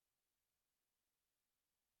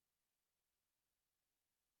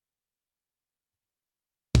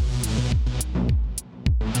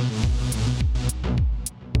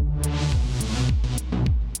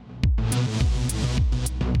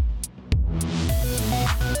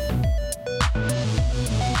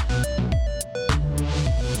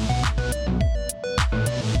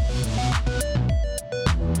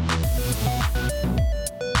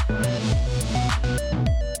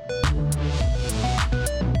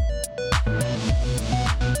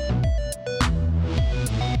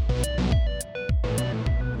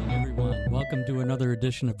another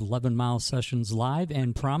edition of 11 Mile Sessions Live,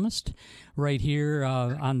 and promised right here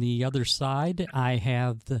on the other side, I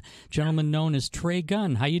have the gentleman known as Trey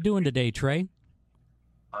Gunn. How you doing today, Trey?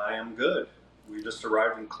 I am good. We just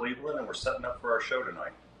arrived in Cleveland, and we're setting up for our show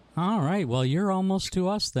tonight. All right. Well, you're almost to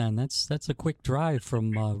us then. That's a quick drive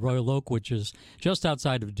from Royal Oak, which is just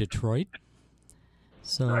outside of Detroit.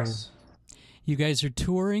 So Nice. you guys are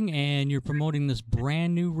touring, and you're promoting this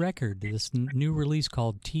brand new record, this new release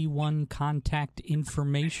called T1 Contact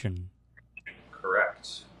Information.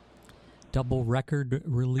 Correct. Double record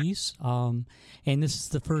release. And this is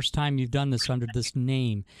the first time you've done this under this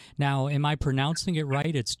name. Now, am I pronouncing it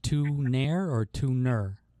right? It's Tuner or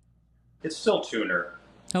Tuner? It's still Tuner.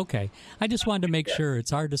 Okay. I just wanted to make sure.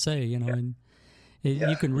 It's hard to say, you know, and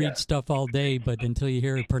you can read stuff all day, but until you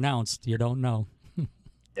hear it pronounced, you don't know.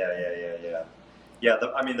 Yeah,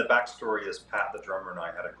 the backstory is Pat, the drummer, and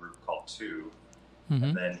I had a group called Two,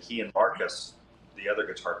 and then he and Marcus, the other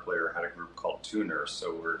guitar player, had a group called Tuner.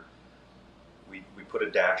 So we put a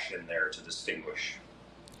dash in there to distinguish.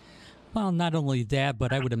 Well, not only that,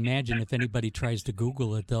 but I would imagine if anybody tries to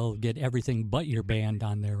Google it, they'll get everything but your band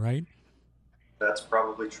on there, right? That's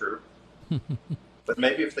probably true. But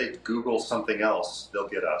maybe if they Google something else, they'll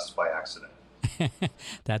get us by accident.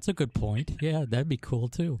 That's a good point. Yeah, that'd be cool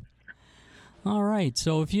too. All right,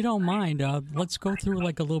 so if you don't mind, let's go through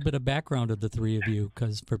like a little bit of background of the three of you,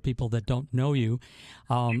 because for people that don't know you,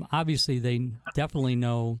 obviously they definitely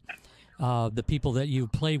know the people that you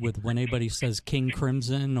played with. When anybody says King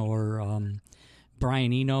Crimson or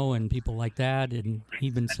Brian Eno and people like that, and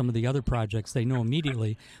even some of the other projects, they know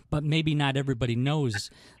immediately, but maybe not everybody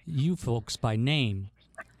knows you folks by name.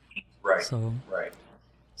 Right, right.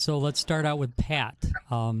 So let's start out with Pat.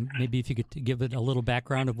 Maybe if you could give it a little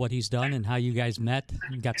background of what he's done and how you guys met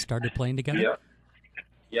and got started playing together.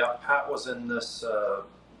 Yeah. Pat was in this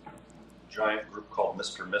giant group called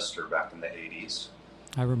Mr. Mister back in the 80s.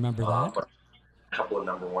 I remember that. A couple of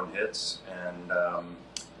 #1 hits. And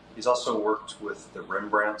he's also worked with the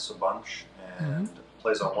Rembrandts a bunch and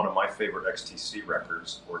plays on one of my favorite XTC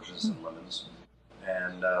records, Oranges and Lemons.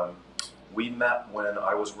 And we met when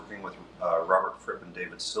I was working with Robert Fripp and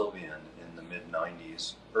David Sylvian in the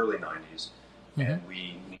mid-90s, early 90s, and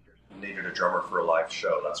we needed a drummer for a live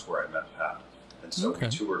show. That's where I met Pat. And so we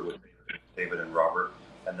toured with David and Robert,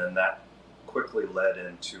 and then that quickly led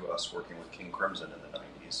into us working with King Crimson in the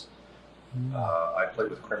 90s. I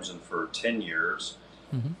played with Crimson for 10 years.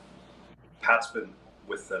 Pat's been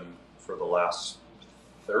with them for the last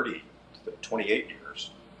 28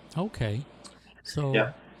 years. Okay.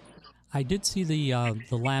 So I did see the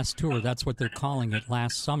last tour. That's what they're calling it,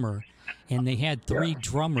 last summer, and they had three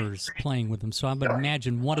drummers playing with them. So I would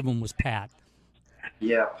imagine one of them was Pat.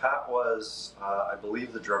 Yeah, Pat was, I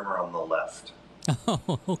believe, the drummer on the left.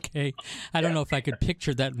 Oh, okay. I don't know if I could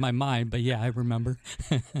picture that in my mind, but yeah, I remember.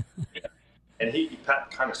 And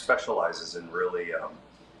Pat kind of specializes in really,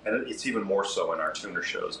 and it's even more so in our tuner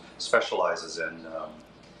shows, specializes in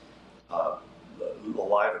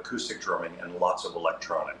live acoustic drumming and lots of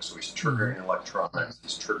electronics. So he's triggering electronics,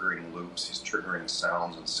 he's triggering loops, he's triggering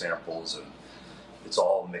sounds and samples, and it's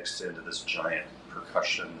all mixed into this giant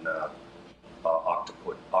percussion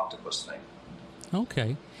octopus thing.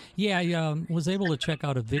 Okay. Yeah, I was able to check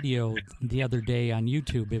out a video the other day on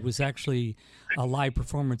YouTube. It was actually a live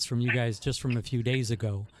performance from you guys just from a few days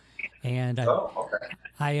ago. And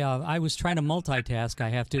I was trying to multitask, I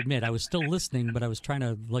have to admit. I was still listening, but I was trying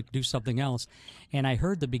to do something else. And I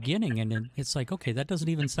heard the beginning, and it's like, okay, that doesn't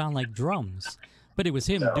even sound like drums. But it was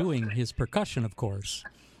him doing his percussion, of course.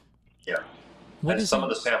 Yeah. Some of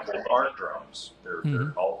the samples aren't drums.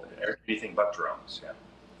 They're all anything but drums,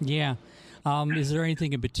 Yeah. Is there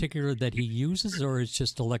anything in particular that he uses, or it's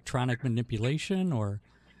just electronic manipulation, or?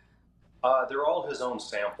 They're all his own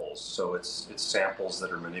samples, so it's samples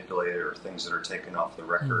that are manipulated or things that are taken off the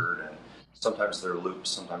record, and sometimes they're loops,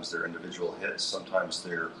 sometimes they're individual hits, sometimes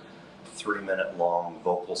they're 3-minute long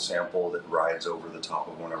vocal sample that rides over the top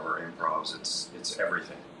of one of our improvs. It's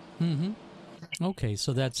everything. Okay,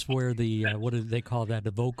 so that's where the what do they call that?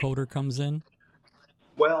 The vocoder comes in.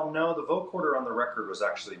 Well, no, the vocoder on the record was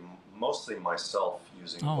actually mostly myself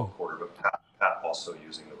using the vocoder, but Pat also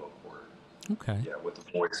using the vocoder. Okay. Yeah, with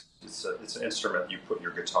the voice. It's an instrument you put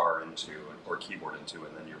your guitar into or keyboard into,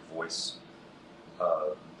 and then your voice,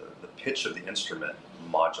 the pitch of the instrument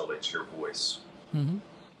modulates your voice.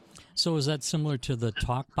 So is that similar to the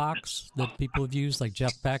talk box that people have used, like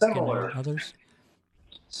Jeff Beck and others?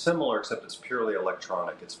 Similar, except it's purely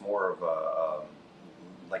electronic. It's more of a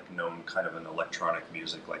known kind of an electronic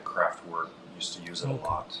music, like Kraftwerk used to use it a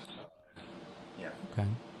lot. Yeah. Okay.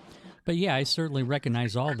 But yeah, I certainly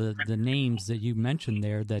recognize all the names that you mentioned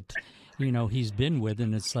there that, he's been with,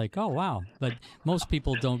 and it's like, oh wow. But most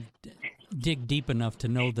people don't dig deep enough to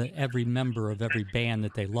know that every member of every band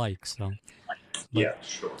that they like. So, but Yeah,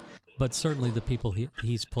 sure. but certainly the people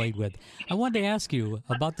he's played with. I wanted to ask you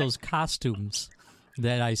about those costumes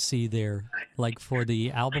that I see there, like for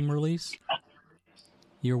the album release.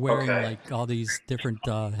 You're wearing Okay. like all these different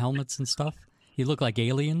helmets and stuff. You look like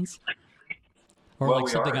aliens, or Well, like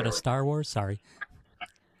we something are out of really. Star Wars. Sorry.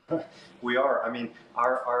 We are. I mean,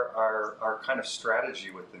 our kind of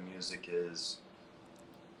strategy with the music is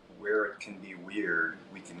where it can be weird,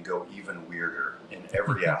 we can go even weirder in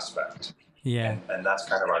every aspect. Yeah. And that's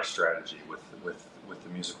kind of our strategy with the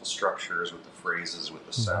musical structures, with the phrases, with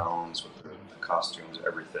the sounds, with the costumes,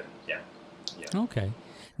 everything. Yeah. Yeah. Okay.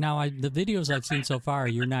 Now, the videos I've seen so far,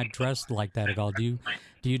 you're not dressed like that at all. Do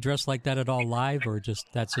you dress like that at all live, or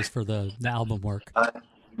that's just for the album work?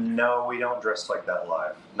 No, we don't dress like that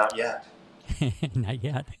live. Not yet. Not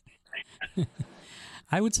yet.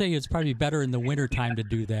 I would say it's probably better in the wintertime to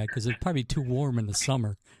do that because it's probably too warm in the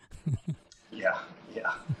summer. Yeah.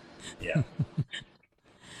 Yeah. Yeah.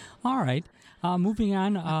 All right. Moving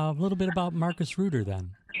on, a little bit about Markus Rütter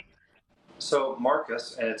then. So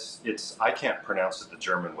Markus, and it's I can't pronounce it the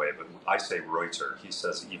German way, but I say Reuter. He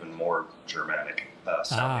says even more Germanic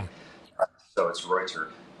sounding. So it's Reuter.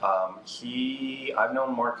 I've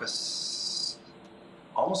known Markus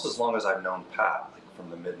almost as long as I've known Pat, like from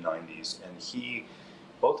the mid '90s, and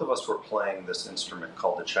both of us were playing this instrument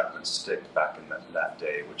called the Chapman stick back in that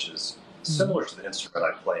day, which is similar to the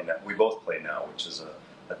instrument I play now. We both play now, which is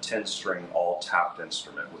a 10-string all tapped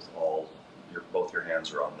instrument with both your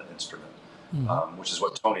hands are on the instrument. Which is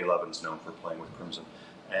what Tony Levin's known for playing with Crimson.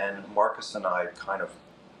 And Markus and I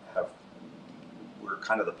we're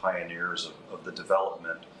kind of the pioneers of the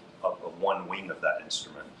development of one wing of that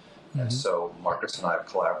instrument. And so Markus and I have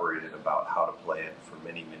collaborated about how to play it for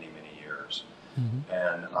many, many, many years.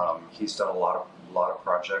 And he's done a lot of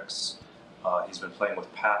projects. He's been playing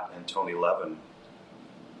with Pat and Tony Levin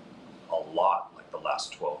a lot, like the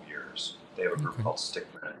last 12 years. They have a group called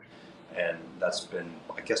Stickman. And that's been,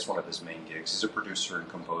 I guess, one of his main gigs. He's a producer and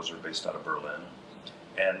composer based out of Berlin.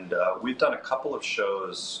 And we've done a couple of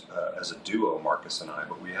shows as a duo, Markus and I,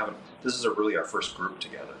 but this is really our first group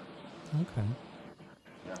together. Okay.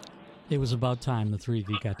 Yeah. It was about time the three of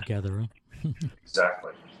you got together, huh?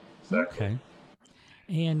 Exactly. Okay.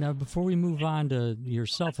 And before we move on to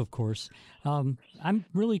yourself, of course, I'm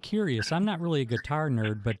really curious. I'm not really a guitar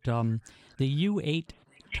nerd, but the U8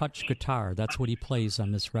 touch guitar, that's what he plays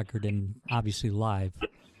on this record and obviously live.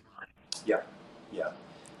 Yeah.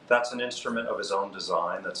 That's an instrument of his own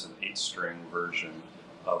design. That's an 8-string version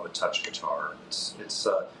of a touch guitar. It's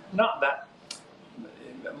not that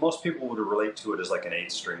most people would relate to it as like an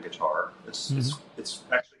 8-string guitar. It's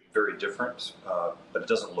actually very different, but it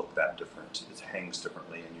doesn't look that different. It hangs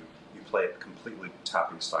differently, and you play it completely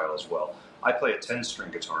tapping style as well. I play a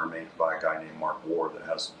 10-string guitar made by a guy named Mark Ward that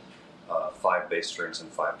has 5 bass strings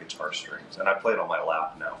and 5 guitar strings, and I play it on my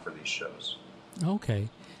lap now for these shows. Okay.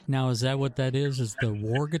 Now, is that what that is? Is the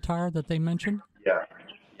War guitar that they mentioned? Yeah.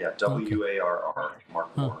 WARR.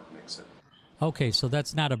 Mark Ward makes it. Okay, so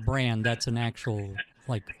that's not a brand. That's an actual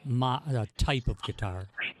type of guitar.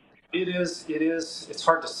 It is. It's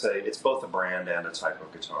hard to say. It's both a brand and a type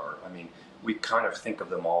of guitar. I mean, we kind of think of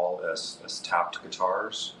them all as tapped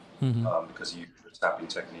guitars because you use the tapping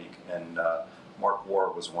technique. And Mark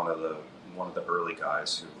Ward was one of the early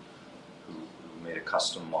guys who made a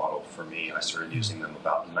custom model for me. I started using them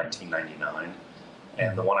about in 1999,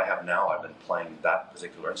 and the one I have now, I've been playing that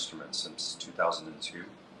particular instrument since 2002.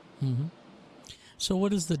 So,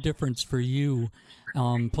 what is the difference for you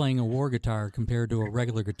playing a war guitar compared to a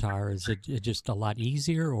regular guitar? Is it just a lot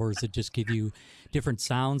easier, or does it just give you different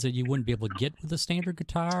sounds that you wouldn't be able to get with a standard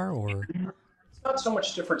guitar? Or it's not so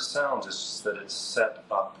much different sounds; it's just that it's set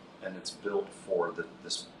up and it's built for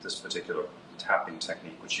this particular tapping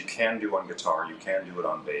technique, which you can do on guitar, you can do it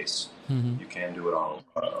on bass, you can do it on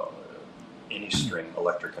any string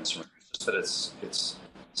electric instrument. It's just that it's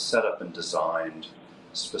set up and designed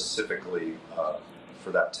specifically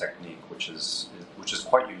for that technique, which is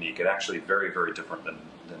quite unique and actually very, very different than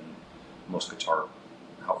most guitar,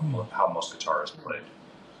 how most guitar is played.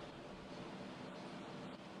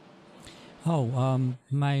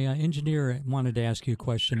 My engineer wanted to ask you a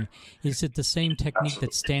question. Is it the same technique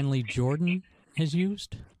that Stanley Jordan has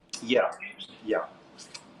used? Yeah.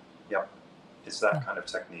 It's that kind of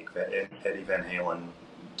technique. Eddie Van Halen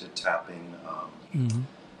did tapping.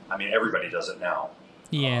 I mean, everybody does it now.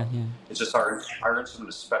 Yeah. It's just our instrument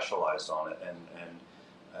is specialized on it,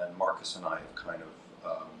 and Markus and I have kind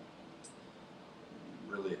of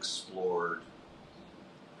really explored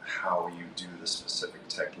how you do the specific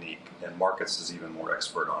technique. And Marcus is even more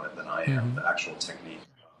expert on it than I am, the actual technique.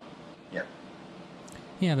 Yeah.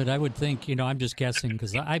 Yeah, but I would think, I'm just guessing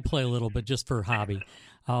because I play a little bit just for hobby.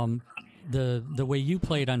 The way you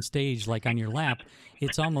play it on stage, like on your lap,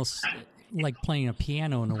 it's almost like playing a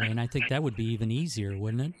piano in a way, and I think that would be even easier,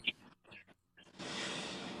 wouldn't it?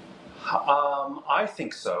 I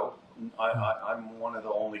think so. I'm one of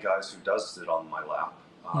the only guys who does it on my lap.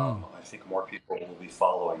 I think more people will be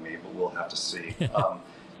following me, but we'll have to see.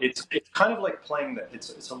 It's kind of like playing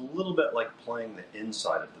it's a little bit like playing the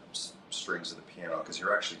inside of the strings of the piano because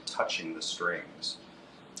you're actually touching the strings.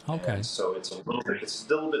 Okay. And so it's a little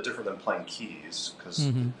bit different than playing keys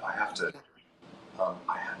because I have to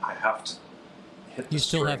I have to hit the You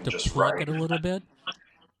still string have to just pluck right. it a little bit?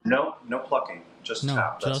 No plucking, just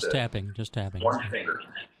tap. That's just it. tapping, just tapping. One finger.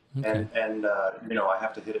 Okay. And I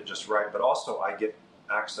have to hit it just right, but also I get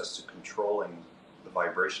access to controlling the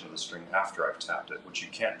vibration of the string after I've tapped it, which you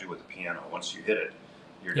can't do with the piano. Once you hit it,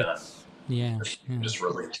 you're done. Yeah. Just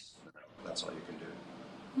release. That's all you can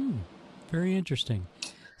do. Very interesting.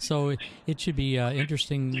 So it should be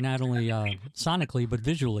interesting not only sonically but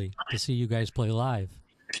visually to see you guys play live.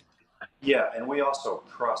 Yeah, and we also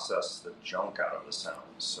process the junk out of the sound,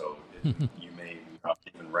 so you may not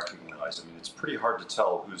even recognize. I mean, it's pretty hard to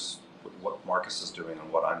tell what Marcus is doing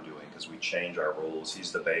and what I'm doing because we change our roles.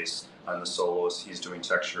 He's the bass, I'm the soloist. He's doing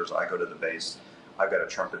textures. I go to the bass. I've got a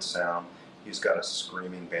trumpet sound. He's got a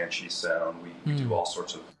screaming banshee sound. We do all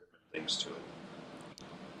sorts of things to it.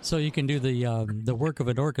 So you can do the work of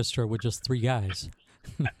an orchestra with just three guys.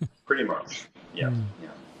 Pretty much, yeah.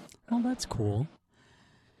 Well, that's cool.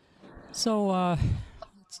 So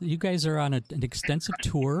you guys are on an extensive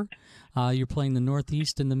tour. You're playing the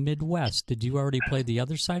Northeast and the Midwest. Did you already play the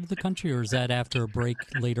other side of the country, or is that after a break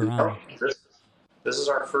later on? This is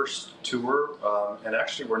our first tour, and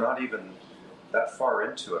actually we're not even that far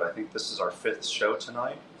into it. I think this is our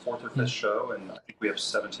fourth or fifth show, and I think we have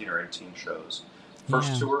 17 or 18 shows.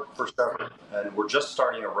 First tour, first ever, and we're just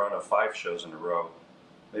starting a run of 5 shows in a row,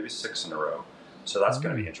 maybe 6 in a row. So that's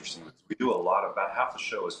going to be interesting. We do about half the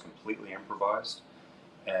show is completely improvised,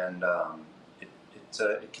 and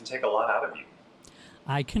it can take a lot out of you.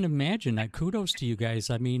 I can imagine. Kudos to you guys.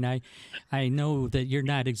 I mean, I know that you're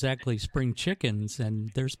not exactly spring chickens,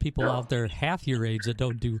 and there's people out there half your age that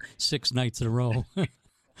don't do 6 nights in a row.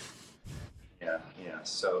 Yeah.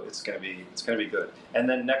 So it's gonna be good. And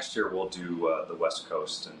then next year we'll do the West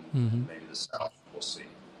Coast and maybe the South. We'll see.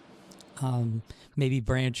 Maybe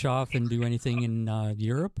branch off and do anything in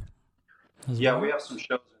Europe? Yeah, we have some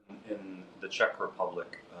shows in the Czech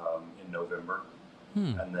Republic in November,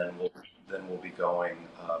 and then we'll be going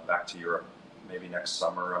back to Europe maybe next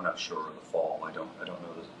summer. I'm not sure, or the fall. I don't know.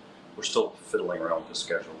 We're still fiddling around with the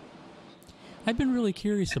schedule. I've been really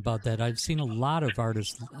curious about that. I've seen a lot of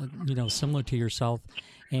artists, similar to yourself,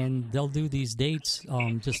 and they'll do these dates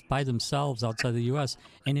just by themselves outside the U.S.,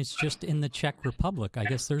 and it's just in the Czech Republic. I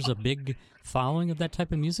guess there's a big following of that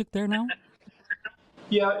type of music there now?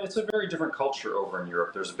 Yeah, it's a very different culture over in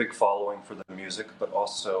Europe. There's a big following for the music, but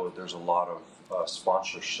also there's a lot of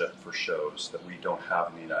sponsorship for shows that we don't have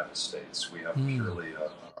in the United States. We have purely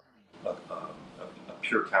a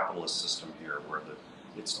pure capitalist system here where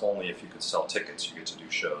it's only if you could sell tickets you get to do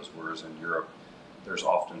shows, whereas in Europe there's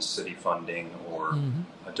often city funding or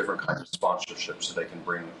a different kind of sponsorship so they can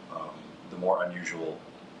bring the more unusual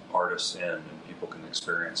artists in and people can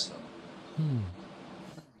experience them.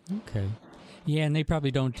 Okay. Yeah, and they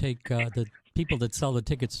probably don't take, the people that sell the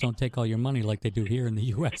tickets don't take all your money like they do here in the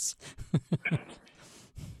U.S.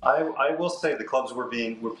 I will say the clubs we're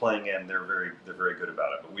playing in, they're very good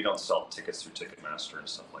about it, but we don't sell tickets through Ticketmaster and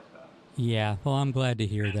stuff like that. Yeah, well, I'm glad to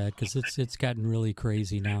hear that because it's gotten really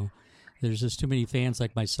crazy now. There's just too many fans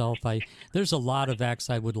like myself. There's a lot of acts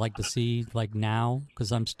I would like to see like now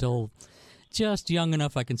because I'm still just young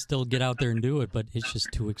enough I can still get out there and do it, but it's just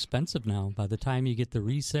too expensive now. By the time you get the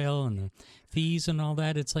resale and the fees and all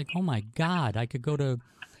that, it's like, oh my God, I could go to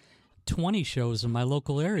 20 shows in my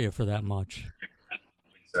local area for that much.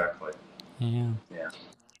 Exactly. Yeah.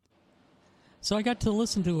 So I got to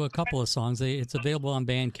listen to a couple of songs. It's available on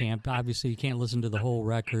Bandcamp. Obviously, you can't listen to the whole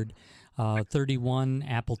record. 31,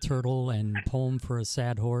 Apple Turtle, and Poem for a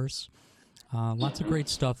Sad Horse. Lots of great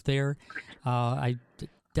stuff there. I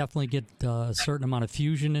definitely get a certain amount of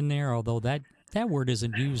fusion in there, although that word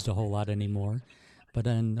isn't used a whole lot anymore. But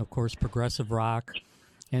then, of course, progressive rock.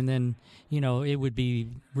 And then, it would be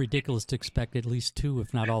ridiculous to expect at least 2,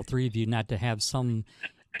 if not all 3 of you, not to have some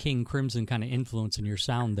King Crimson kind of influence in your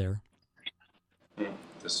sound there.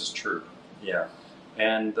 This is true. Yeah.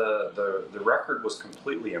 And the record was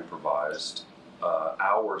completely improvised,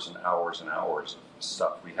 hours and hours and hours of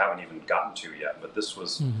stuff we haven't even gotten to yet. But this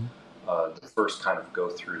was the first kind of go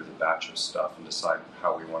through the batch of stuff and decide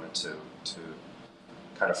how we wanted to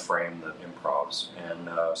kind of frame the improvs.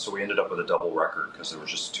 And so we ended up with a double record because there was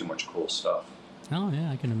just too much cool stuff. Oh yeah,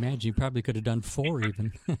 I can imagine. You probably could have done 4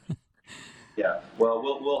 even. Yeah. Well,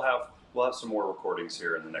 we'll have some more recordings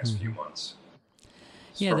here in the next few months.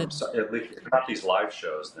 Yeah, at least if not these live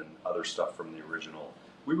shows, then other stuff from the original.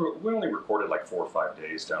 We only recorded like 4 or 5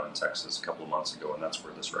 days down in Texas a couple of months ago, and that's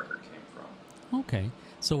where this record came from. Okay,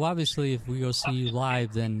 so obviously, if we go see you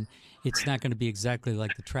live, then it's not going to be exactly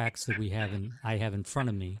like the tracks that I have in front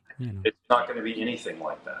of me. You know, it's not going to be anything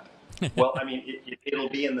like that. Well, I mean, it'll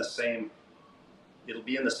be in the same. It'll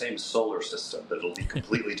be in the same solar system, but it'll be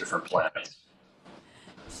completely different planets.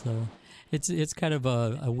 So. It's kind of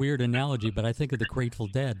a weird analogy, but I think of the Grateful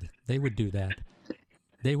Dead. They would do that.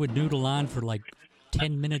 They would noodle on for like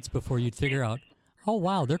 10 minutes before you'd figure out, oh,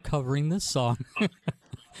 wow, they're covering this song.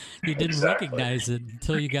 You didn't recognize it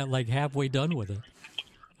until you got like halfway done with it.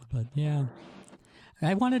 But, yeah.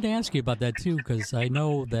 I wanted to ask you about that, too, because I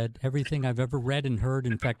know that everything I've ever read and heard,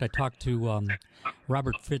 in fact, I talked to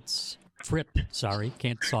Robert Fripp, sorry,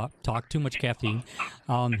 can't talk, too much caffeine.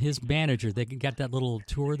 His manager, they got that little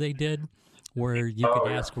tour they did where you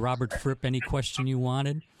could ask Robert Fripp any question you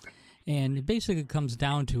wanted. And it basically comes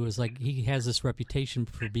down to is like he has this reputation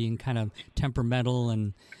for being kind of temperamental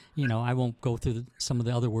and, you know, I won't go through some of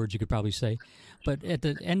the other words you could probably say. But at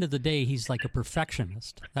the end of the day, he's like a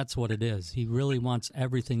perfectionist. That's what it is. He really wants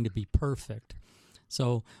everything to be perfect.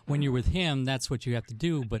 So when you're with him, that's what you have to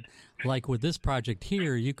do. But like with this project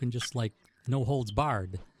here, you can just like no holds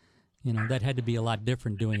barred. You know, that had to be a lot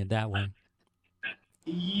different doing it that way.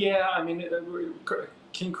 Yeah, I mean,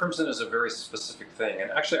 King Crimson is a very specific thing. And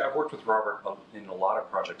actually, I've worked with Robert in a lot of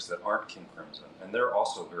projects that aren't King Crimson. And they're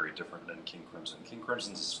also very different than King Crimson. King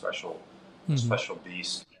Crimson's a special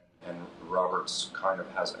beast. And Robert's kind of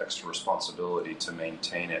has extra responsibility to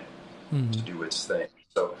maintain it, to do its thing.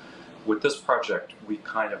 So with this project, we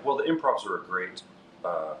kind of, well, the improvs are a great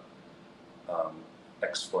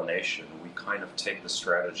explanation. We kind of take the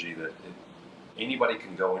strategy that anybody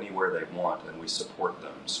can go anywhere they want, and we support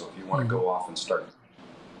them. So if you want to go off and start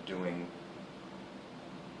doing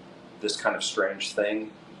this kind of strange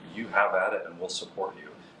thing, you have at it, and we'll support you.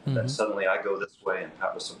 And then suddenly I go this way, and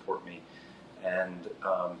Pat will support me, and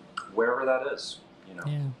wherever that is, you know.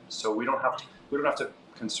 Yeah. So we don't have to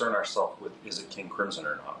concern ourselves with is it King Crimson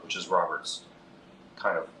or not, which is Robert's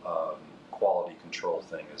kind of quality control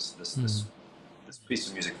thing. Is this piece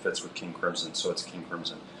of music fits with King Crimson, so it's King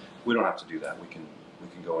Crimson. We don't have to do that. We can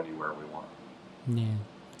go anywhere we want. Yeah.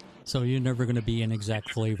 So you're never going to be an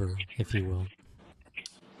exact flavor, if you will.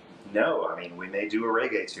 No, I mean we may do a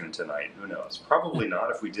reggae tune tonight. Who knows? Probably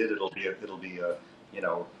not. If we did, it'll be a you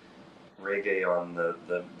know, reggae on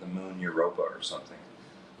the moon Europa or something.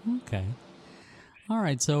 Okay. All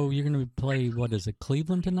right. So you're going to play what is it,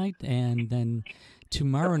 Cleveland tonight, and then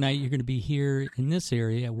tomorrow night you're going to be here in this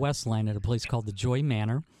area at Westline at a place called the Joy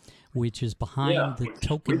Manor, which is behind the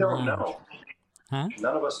Token Lounge. We don't know. Huh?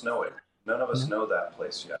 None of us know it. None of us know that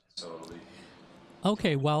place yet. So.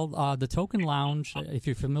 Okay. Well, the Token Lounge, if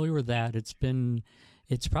you're familiar with that, it's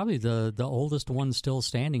probably the oldest one still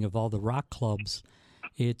standing of all the rock clubs.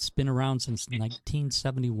 It's been around since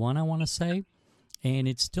 1971, I want to say. And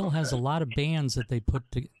it still has a lot of bands that they put,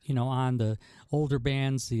 on the older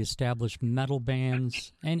bands, the established metal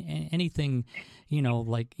bands, and anything,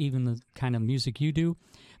 like even the kind of music you do.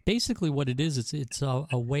 Basically, what it is, it's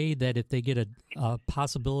a way that if they get a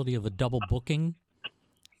possibility of a double booking,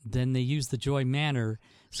 then they use the Joy Manor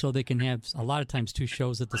so they can have a lot of times 2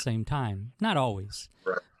 shows at the same time. Not always,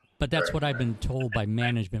 but that's what I've been told by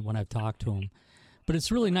management when I've talked to them. But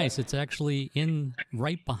it's really nice. It's actually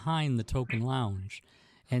right behind the Token Lounge.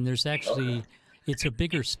 And there's actually, it's a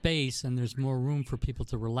bigger space and there's more room for people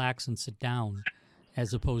to relax and sit down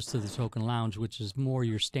as opposed to the Token Lounge, which is more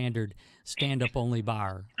your standard stand-up only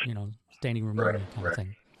bar, standing room only kind of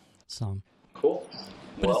thing. So cool.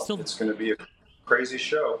 But well, it's going to be a crazy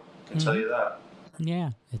show. I can tell you that.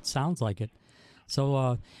 Yeah, it sounds like it.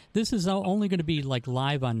 So this is only going to be like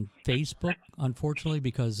live on Facebook, unfortunately,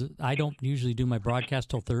 because I don't usually do my broadcast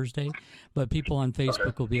till Thursday. But people on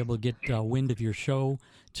Facebook will be able to get wind of your show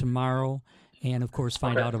tomorrow, and of course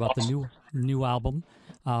find out about the new album.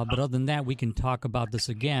 But other than that, we can talk about this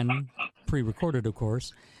again, pre-recorded, of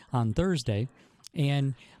course, on Thursday.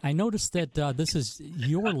 And I noticed that this is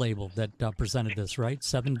your label that presented this, right?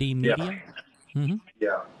 7D Media. Yeah. Mm-hmm.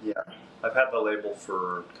 Yeah. I've had the label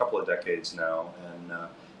for a couple of decades now, and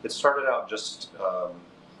It started out just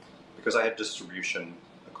because I had distribution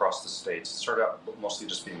across the states. It started out mostly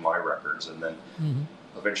just being my records, and then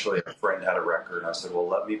eventually a friend had a record, and I said, well,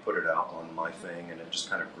 let me put it out on my thing, and it just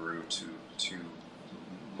kind of grew to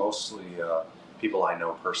mostly people I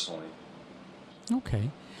know personally. Okay.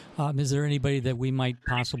 Is there anybody that we might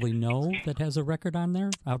possibly know that has a record on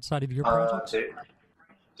there outside of your projects?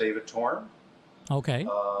 David Torn. Okay.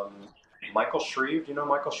 Michael Shreve. Do you know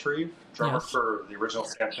Michael Shreve? Drummer Yes. for the original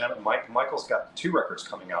Santana. Michael's got 2 records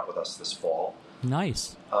coming out with us this fall.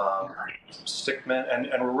 Nice. Stickman,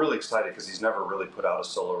 and we're really excited because he's never really put out a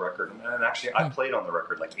solo record. And actually, I played on the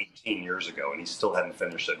record like 18 years ago, and he still hadn't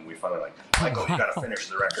finished it. And we finally Michael, you got to finish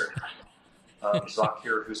the record.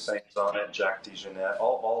 Zakir Hussein's on it, Jack DeJohnette,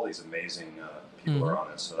 all these amazing people are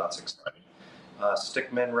on it, so that's exciting.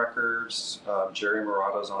 Stickman Records, Jerry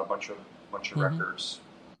Morato's on a bunch of records.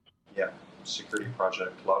 Yeah, Security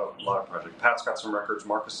Project, a lot of projects. Pat's got some records.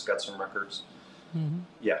 Marcus has got some records.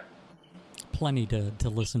 Yeah, plenty to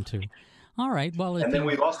listen to. All right. Well, and then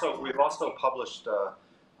we've also published.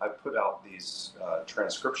 I put out these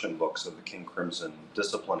transcription books of the King Crimson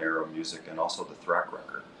Discipline era music and also the Thrack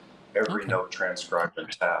record. Every note transcribed and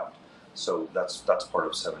tabbed. So that's part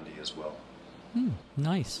of 70 as well.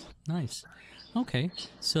 Nice. Okay,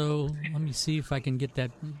 so let me see if I can get the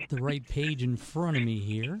right page in front of me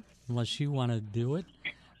here, unless you want to do it.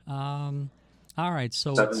 All right,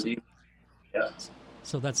 so 70. Yeah.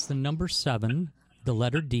 So that's the number 7, the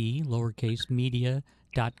letter D, lowercase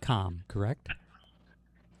media.com, correct?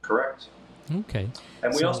 Correct. Okay.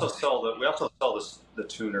 And we also sell the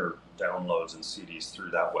tuner downloads and CDs through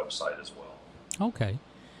that website as well. Okay.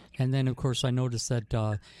 And then, of course, I noticed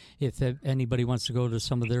that if anybody wants to go to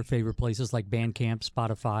some of their favorite places like Bandcamp,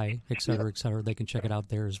 Spotify, et cetera, they can check it out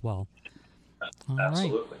there as well. All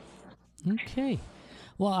Absolutely. Right. Okay.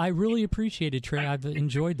 Well, I really appreciate it, Trey. I've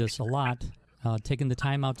enjoyed this a lot, taking the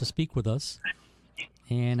time out to speak with us.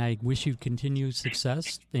 And I wish you continued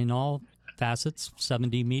success in all facets,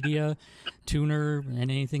 7D Media, Tuner,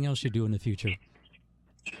 and anything else you do in the future.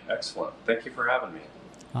 Excellent. Thank you for having me.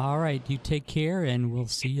 All right. You take care, and we'll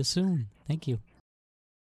see you soon. Thank you.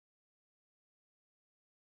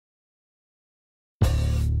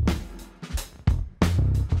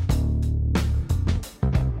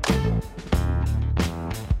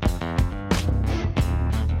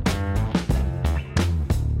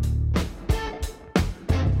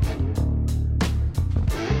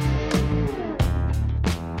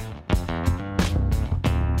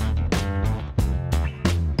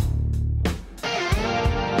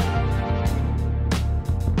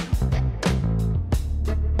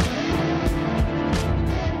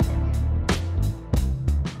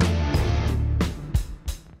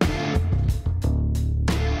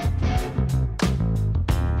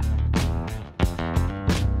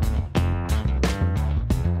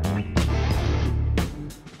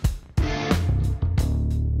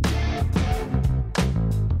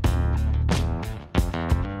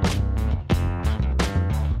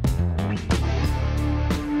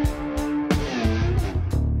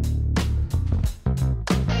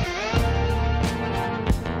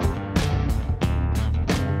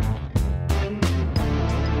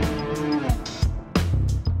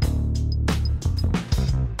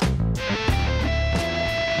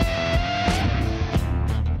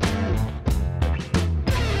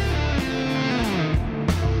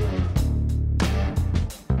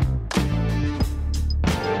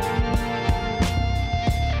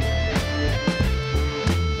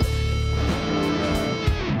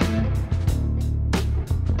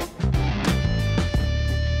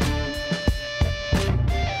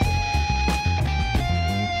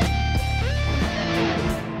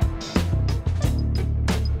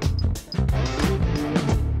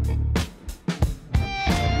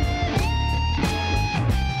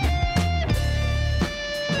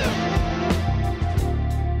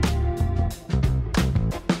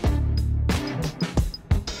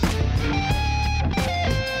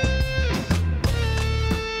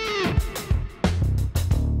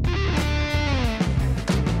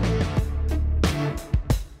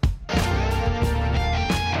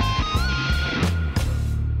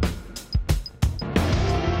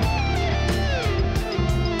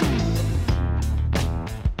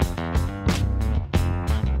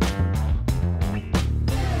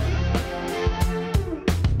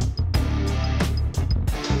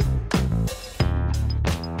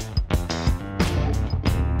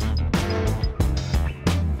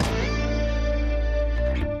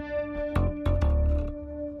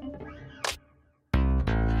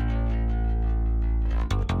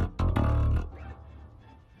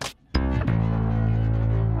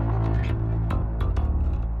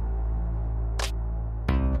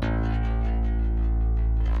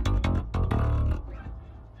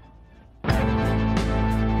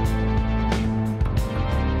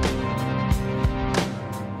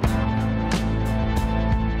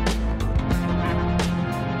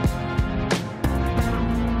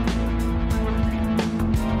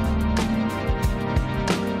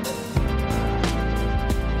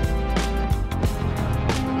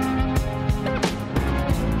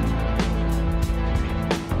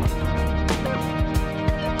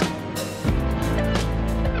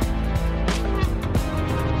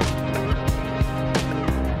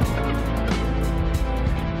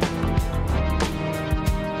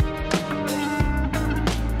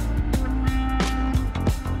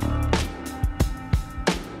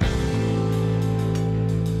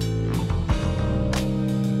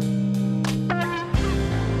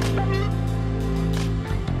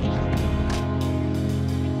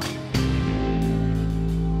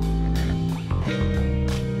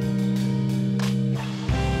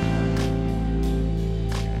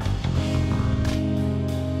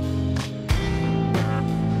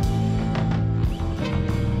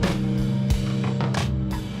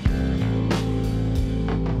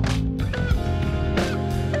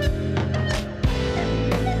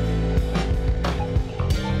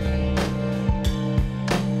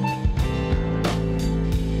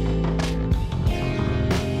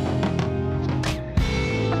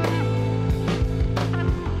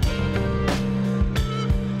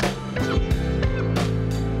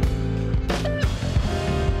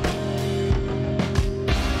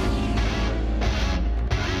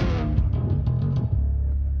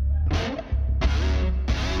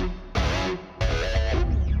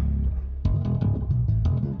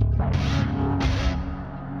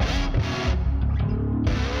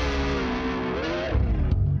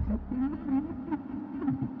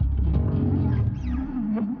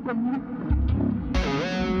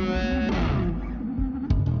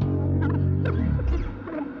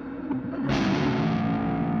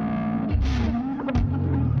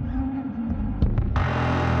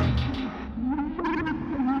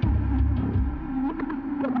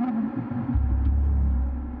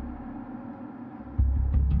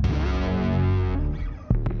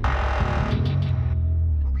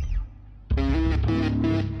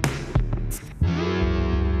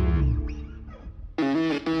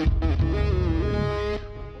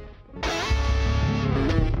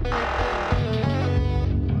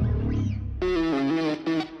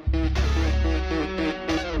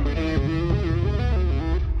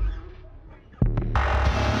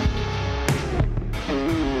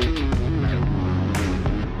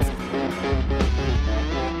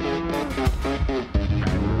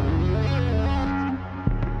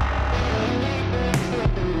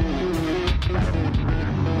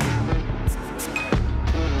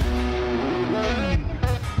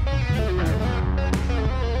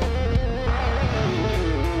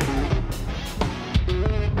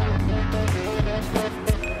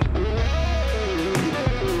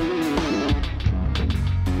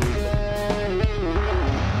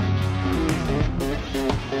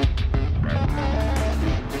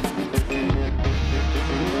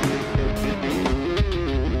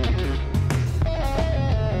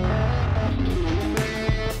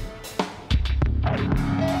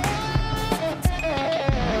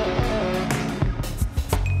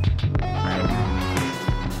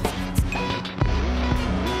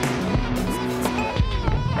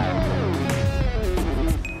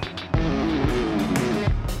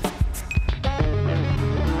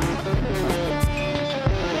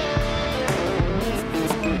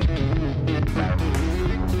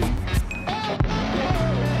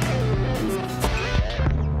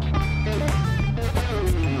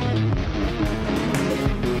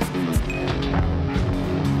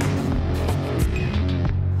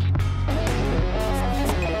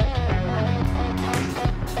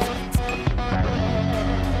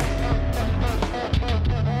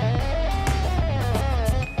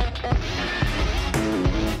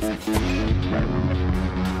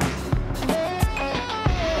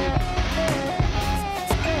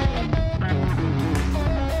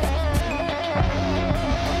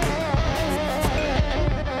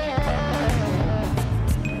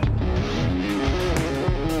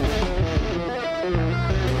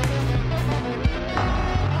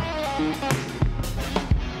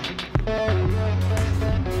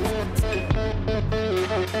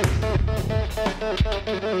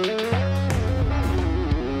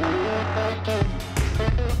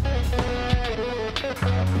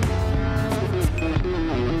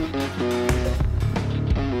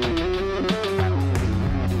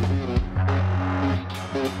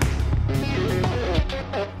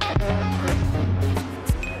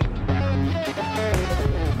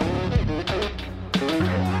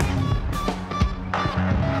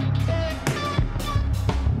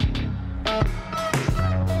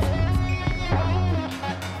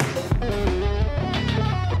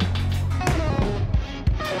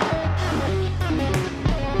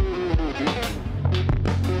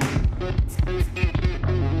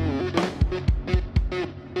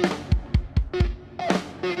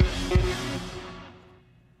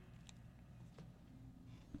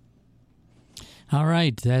 All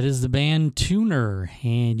right, that is the band Tuner,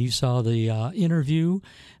 and you saw the interview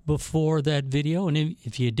before that video, and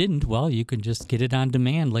if you didn't, well, you can just get it on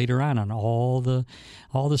demand later on all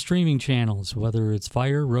the streaming channels, whether it's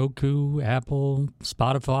Fire, Roku, Apple,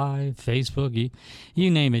 Spotify, Facebook,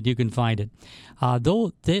 you name it, you can find it.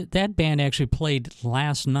 That band actually played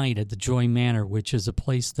last night at the Joy Manor, which is a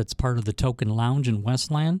place that's part of the Token Lounge in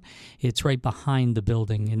Westland. It's right behind the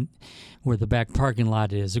building and where the back parking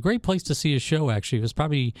lot is. A great place to see a show, actually. It was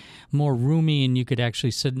probably more roomy, and you could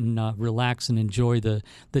actually sit and relax and enjoy the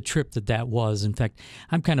trip that was. In fact,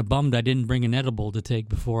 I'm kind of bummed I didn't bring an edible to take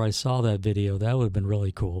before I saw that video. That would have been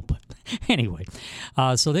really cool. But anyway,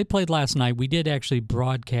 so they played last night. We did actually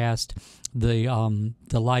broadcast the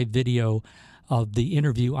live video of the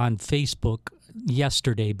interview on Facebook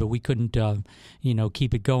yesterday, but we couldn't,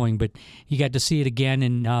 keep it going. But you got to see it again,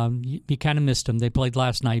 and you kind of missed them. They played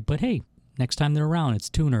last night, but hey, next time they're around, it's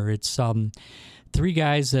Tuner. It's three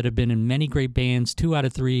guys that have been in many great bands. 2 out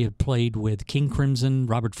of 3 have played with King Crimson,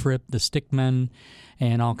 Robert Fripp, the Stickmen,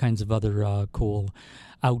 and all kinds of other cool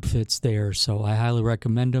outfits there. So I highly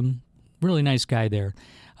recommend them. Really nice guy there,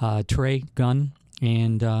 Trey Gunn,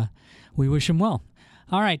 and we wish him well.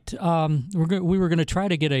 All right, we were going to try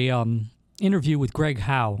to get a interview with Greg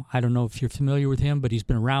Howe. I don't know if you're familiar with him, but he's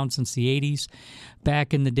been around since the 80s.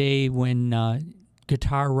 Back in the day when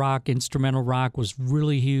guitar rock, instrumental rock was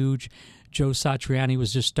really huge. Joe Satriani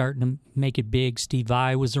was just starting to make it big. Steve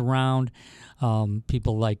Vai was around.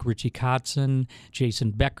 People like Richie Kotzen,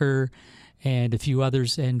 Jason Becker, and a few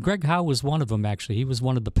others. And Greg Howe was one of them, actually. He was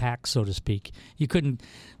one of the pack, so to speak. You couldn't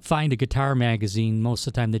find a guitar magazine most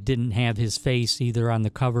of the time that didn't have his face either on the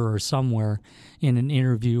cover or somewhere in an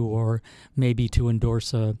interview, or maybe to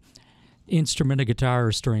endorse a instrument, a guitar,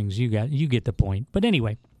 or strings. You get the point. But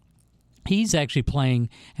anyway, he's actually playing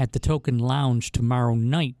at the Token Lounge tomorrow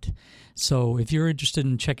night. So if you're interested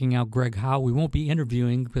in checking out Greg Howe, we won't be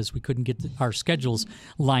interviewing because we couldn't get our schedules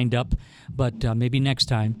lined up, but maybe next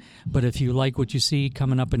time. But if you like what you see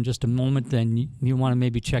coming up in just a moment, then you want to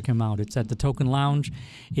maybe check him out. It's at the Token Lounge.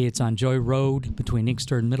 It's on Joy Road between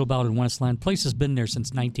Inkster and Middlebout and Westland. Place has been there since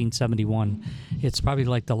 1971. It's probably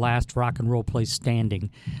like the last rock and roll place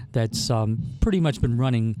standing that's pretty much been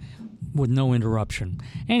running with no interruption.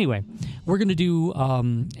 Anyway, we're going to do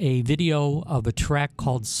a video of a track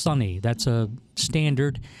called Sunny. That's a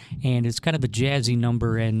standard, and it's kind of a jazzy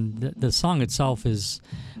number, and the song itself is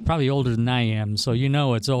probably older than I am, so you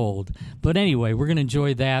know it's old. But anyway, we're going to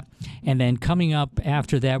enjoy that, and then coming up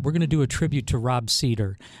after that, we're going to do a tribute to Rob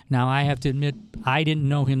Cedar. Now, I have to admit, I didn't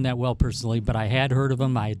know him that well personally, but I had heard of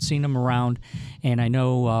him. I had seen him around, and I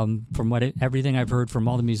know from everything I've heard from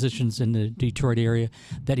all the musicians in the Detroit area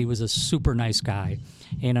that he was a super nice guy.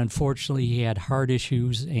 And unfortunately, he had heart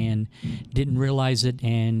issues and didn't realize it,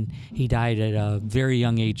 and he died at a very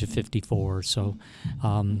young age of 54. So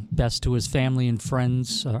best to his family and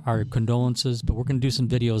friends, our condolences, but we're going to do some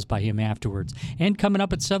videos by him afterwards. And coming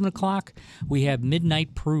up at 7 o'clock, we have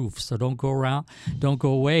Midnight Proof, so don't go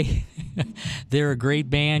away. They're a great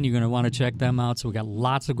band. You're going to want to check them out. So we got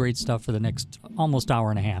lots of great stuff for the next almost hour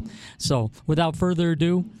and a half. So without further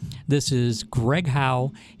ado, this is Greg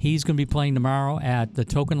Howe. He's going to be playing tomorrow at the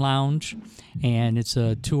Token Lounge, and it's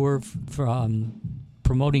a tour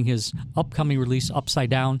promoting his upcoming release, Upside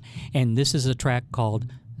Down, and this is a track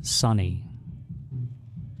called Sunny.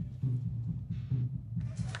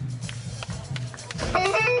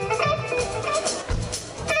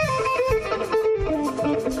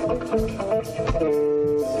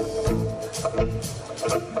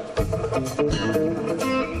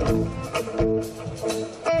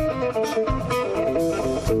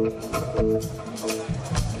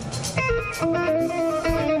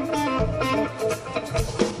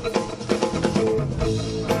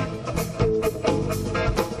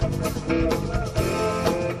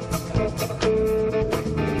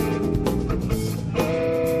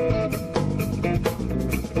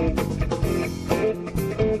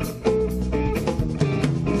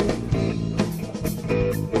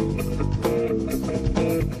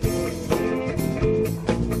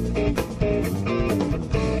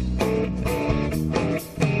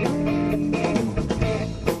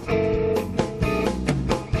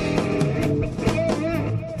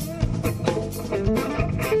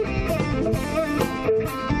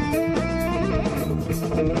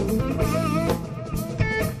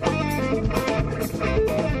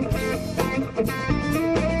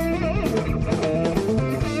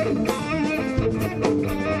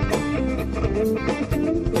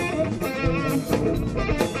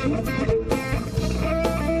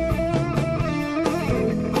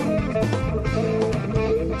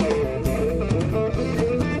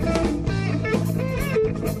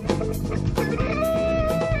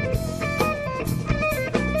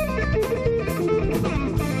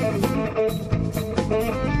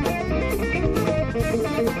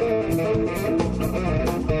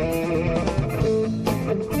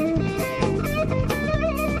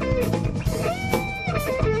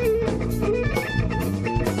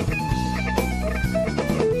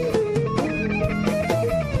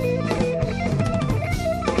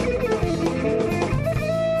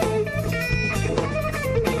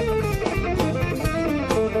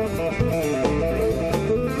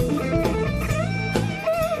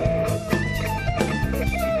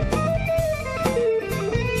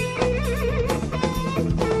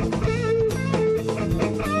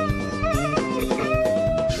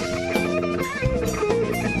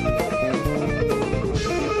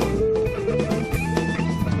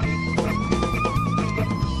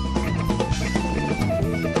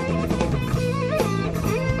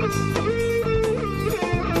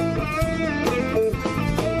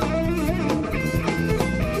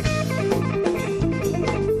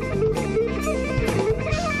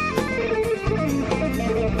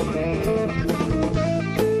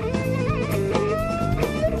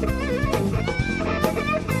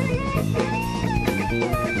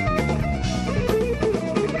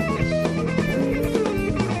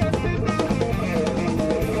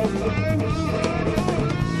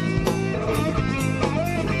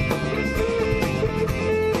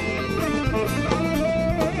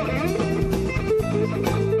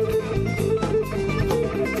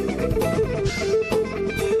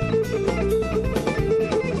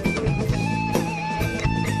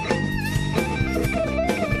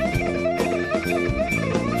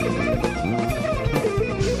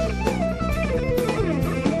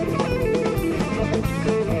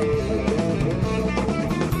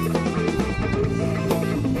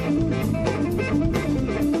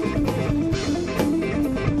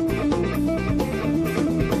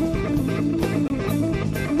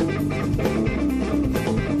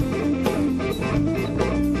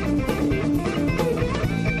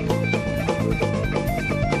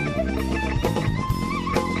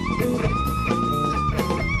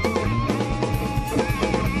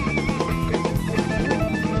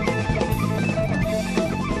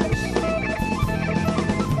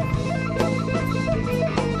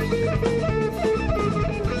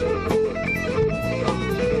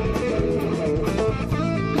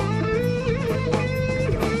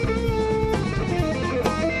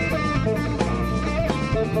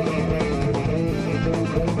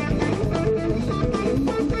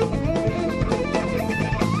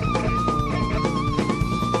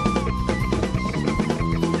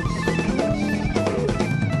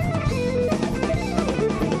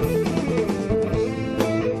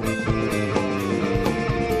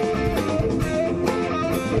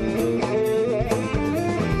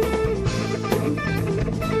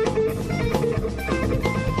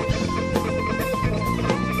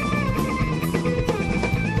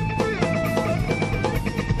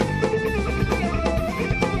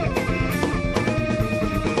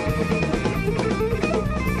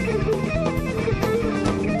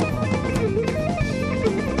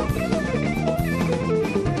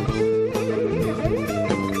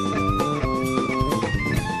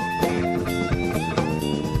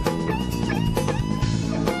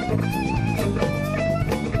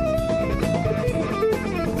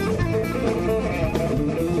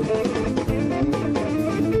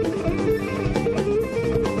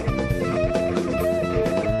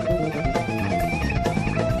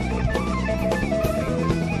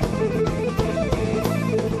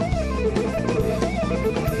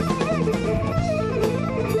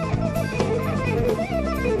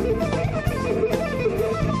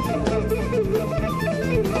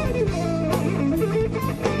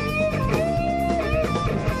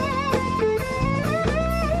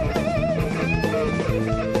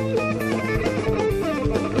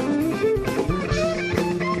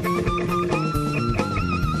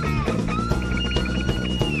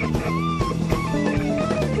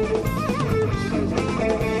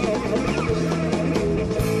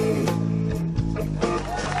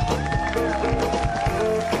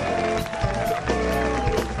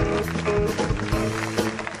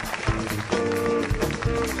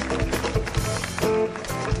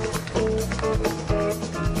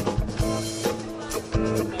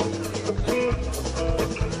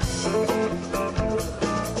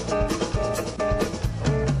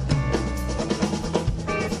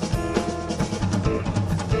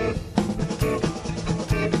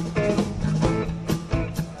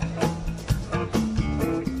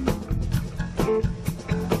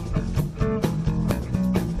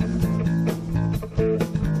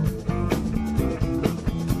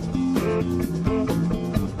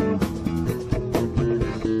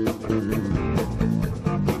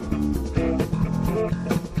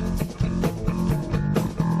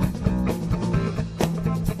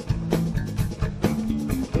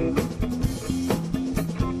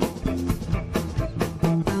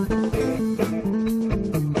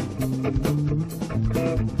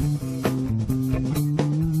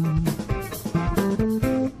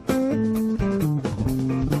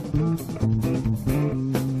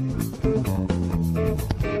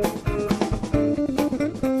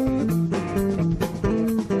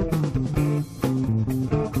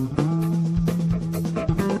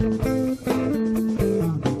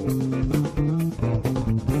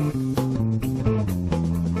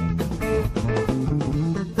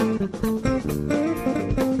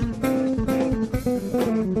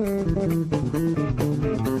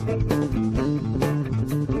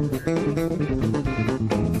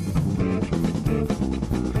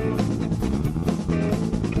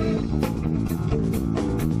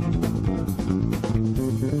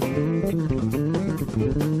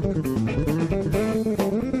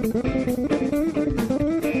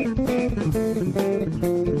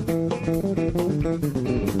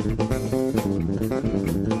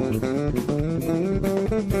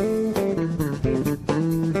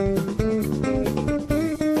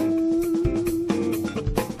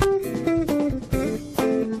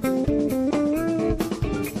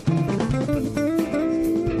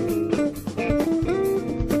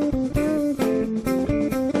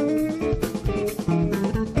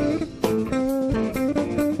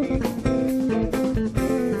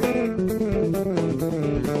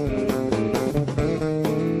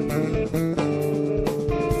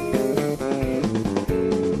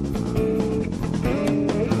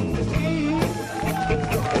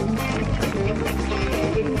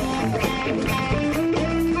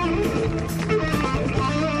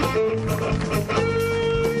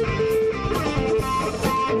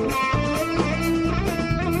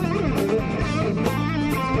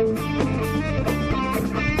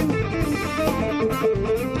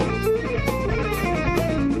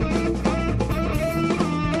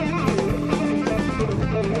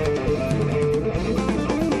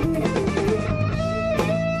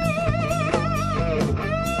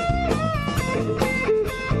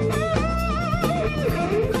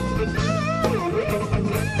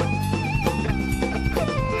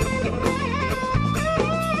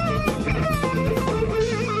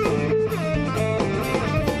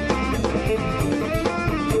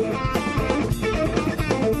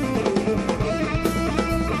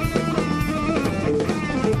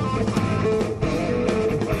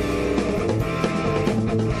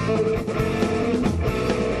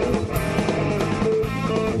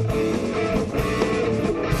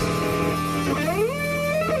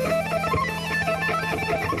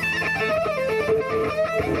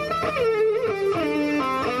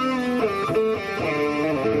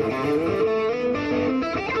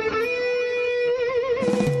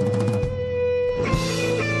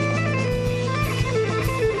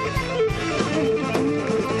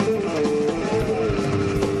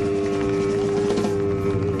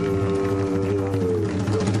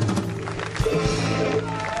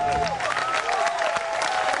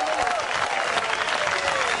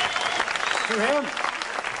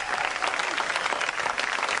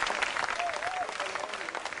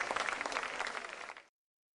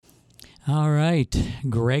 All right,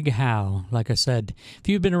 Greg Howe. Like I said, if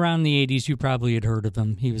you've been around the 80s, you probably had heard of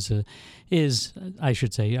him. He was a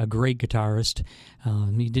great guitarist.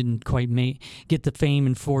 He didn't quite get the fame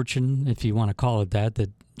and fortune, if you want to call it that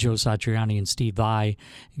Joe Satriani and Steve Vai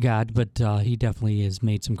got, but he definitely has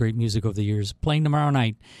made some great music over the years. Playing tomorrow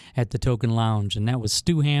night at the Token Lounge, and that was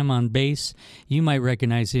Stu Hamm on bass. You might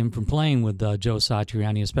recognize him from playing with Joe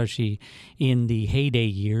Satriani, especially in the heyday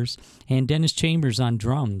years, and Dennis Chambers on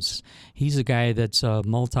drums. He's a guy that's a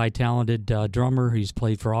multi-talented drummer. He's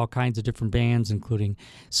played for all kinds of different bands, including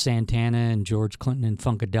Santana and George Clinton and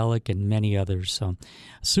Funkadelic and many others. So,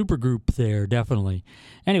 a super group there, definitely.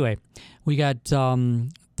 Anyway, we got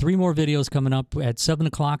 3 more videos coming up at 7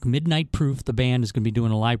 o'clock. Midnight Proof, the band, is going to be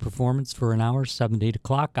doing a live performance for an hour, 7 to 8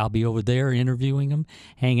 o'clock. I'll be over there interviewing them,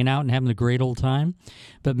 hanging out, and having a great old time.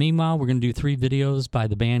 But meanwhile, we're going to do 3 videos by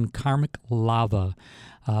the band Karmic Lava.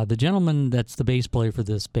 The gentleman that's the bass player for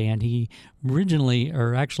this band, he recently,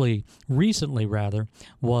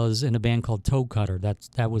 was in a band called Toe Cutter.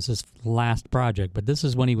 That was his last project, but this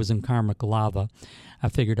is when he was in Karmic Lava. I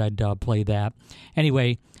figured I'd play that.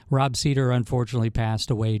 Anyway, Rob Cedar unfortunately passed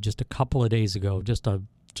away just a couple of days ago, just a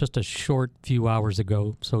short few hours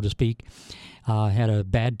ago, so to speak. Had a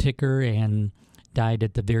bad ticker and died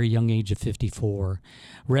at the very young age of 54.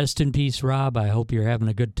 Rest in peace, Rob. I hope you're having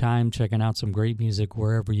a good time checking out some great music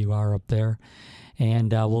wherever you are up there.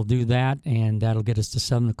 And we'll do that, and that'll get us to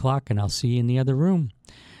 7 o'clock, and I'll see you in the other room.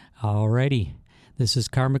 Alrighty. This is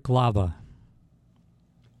Karmic Lava.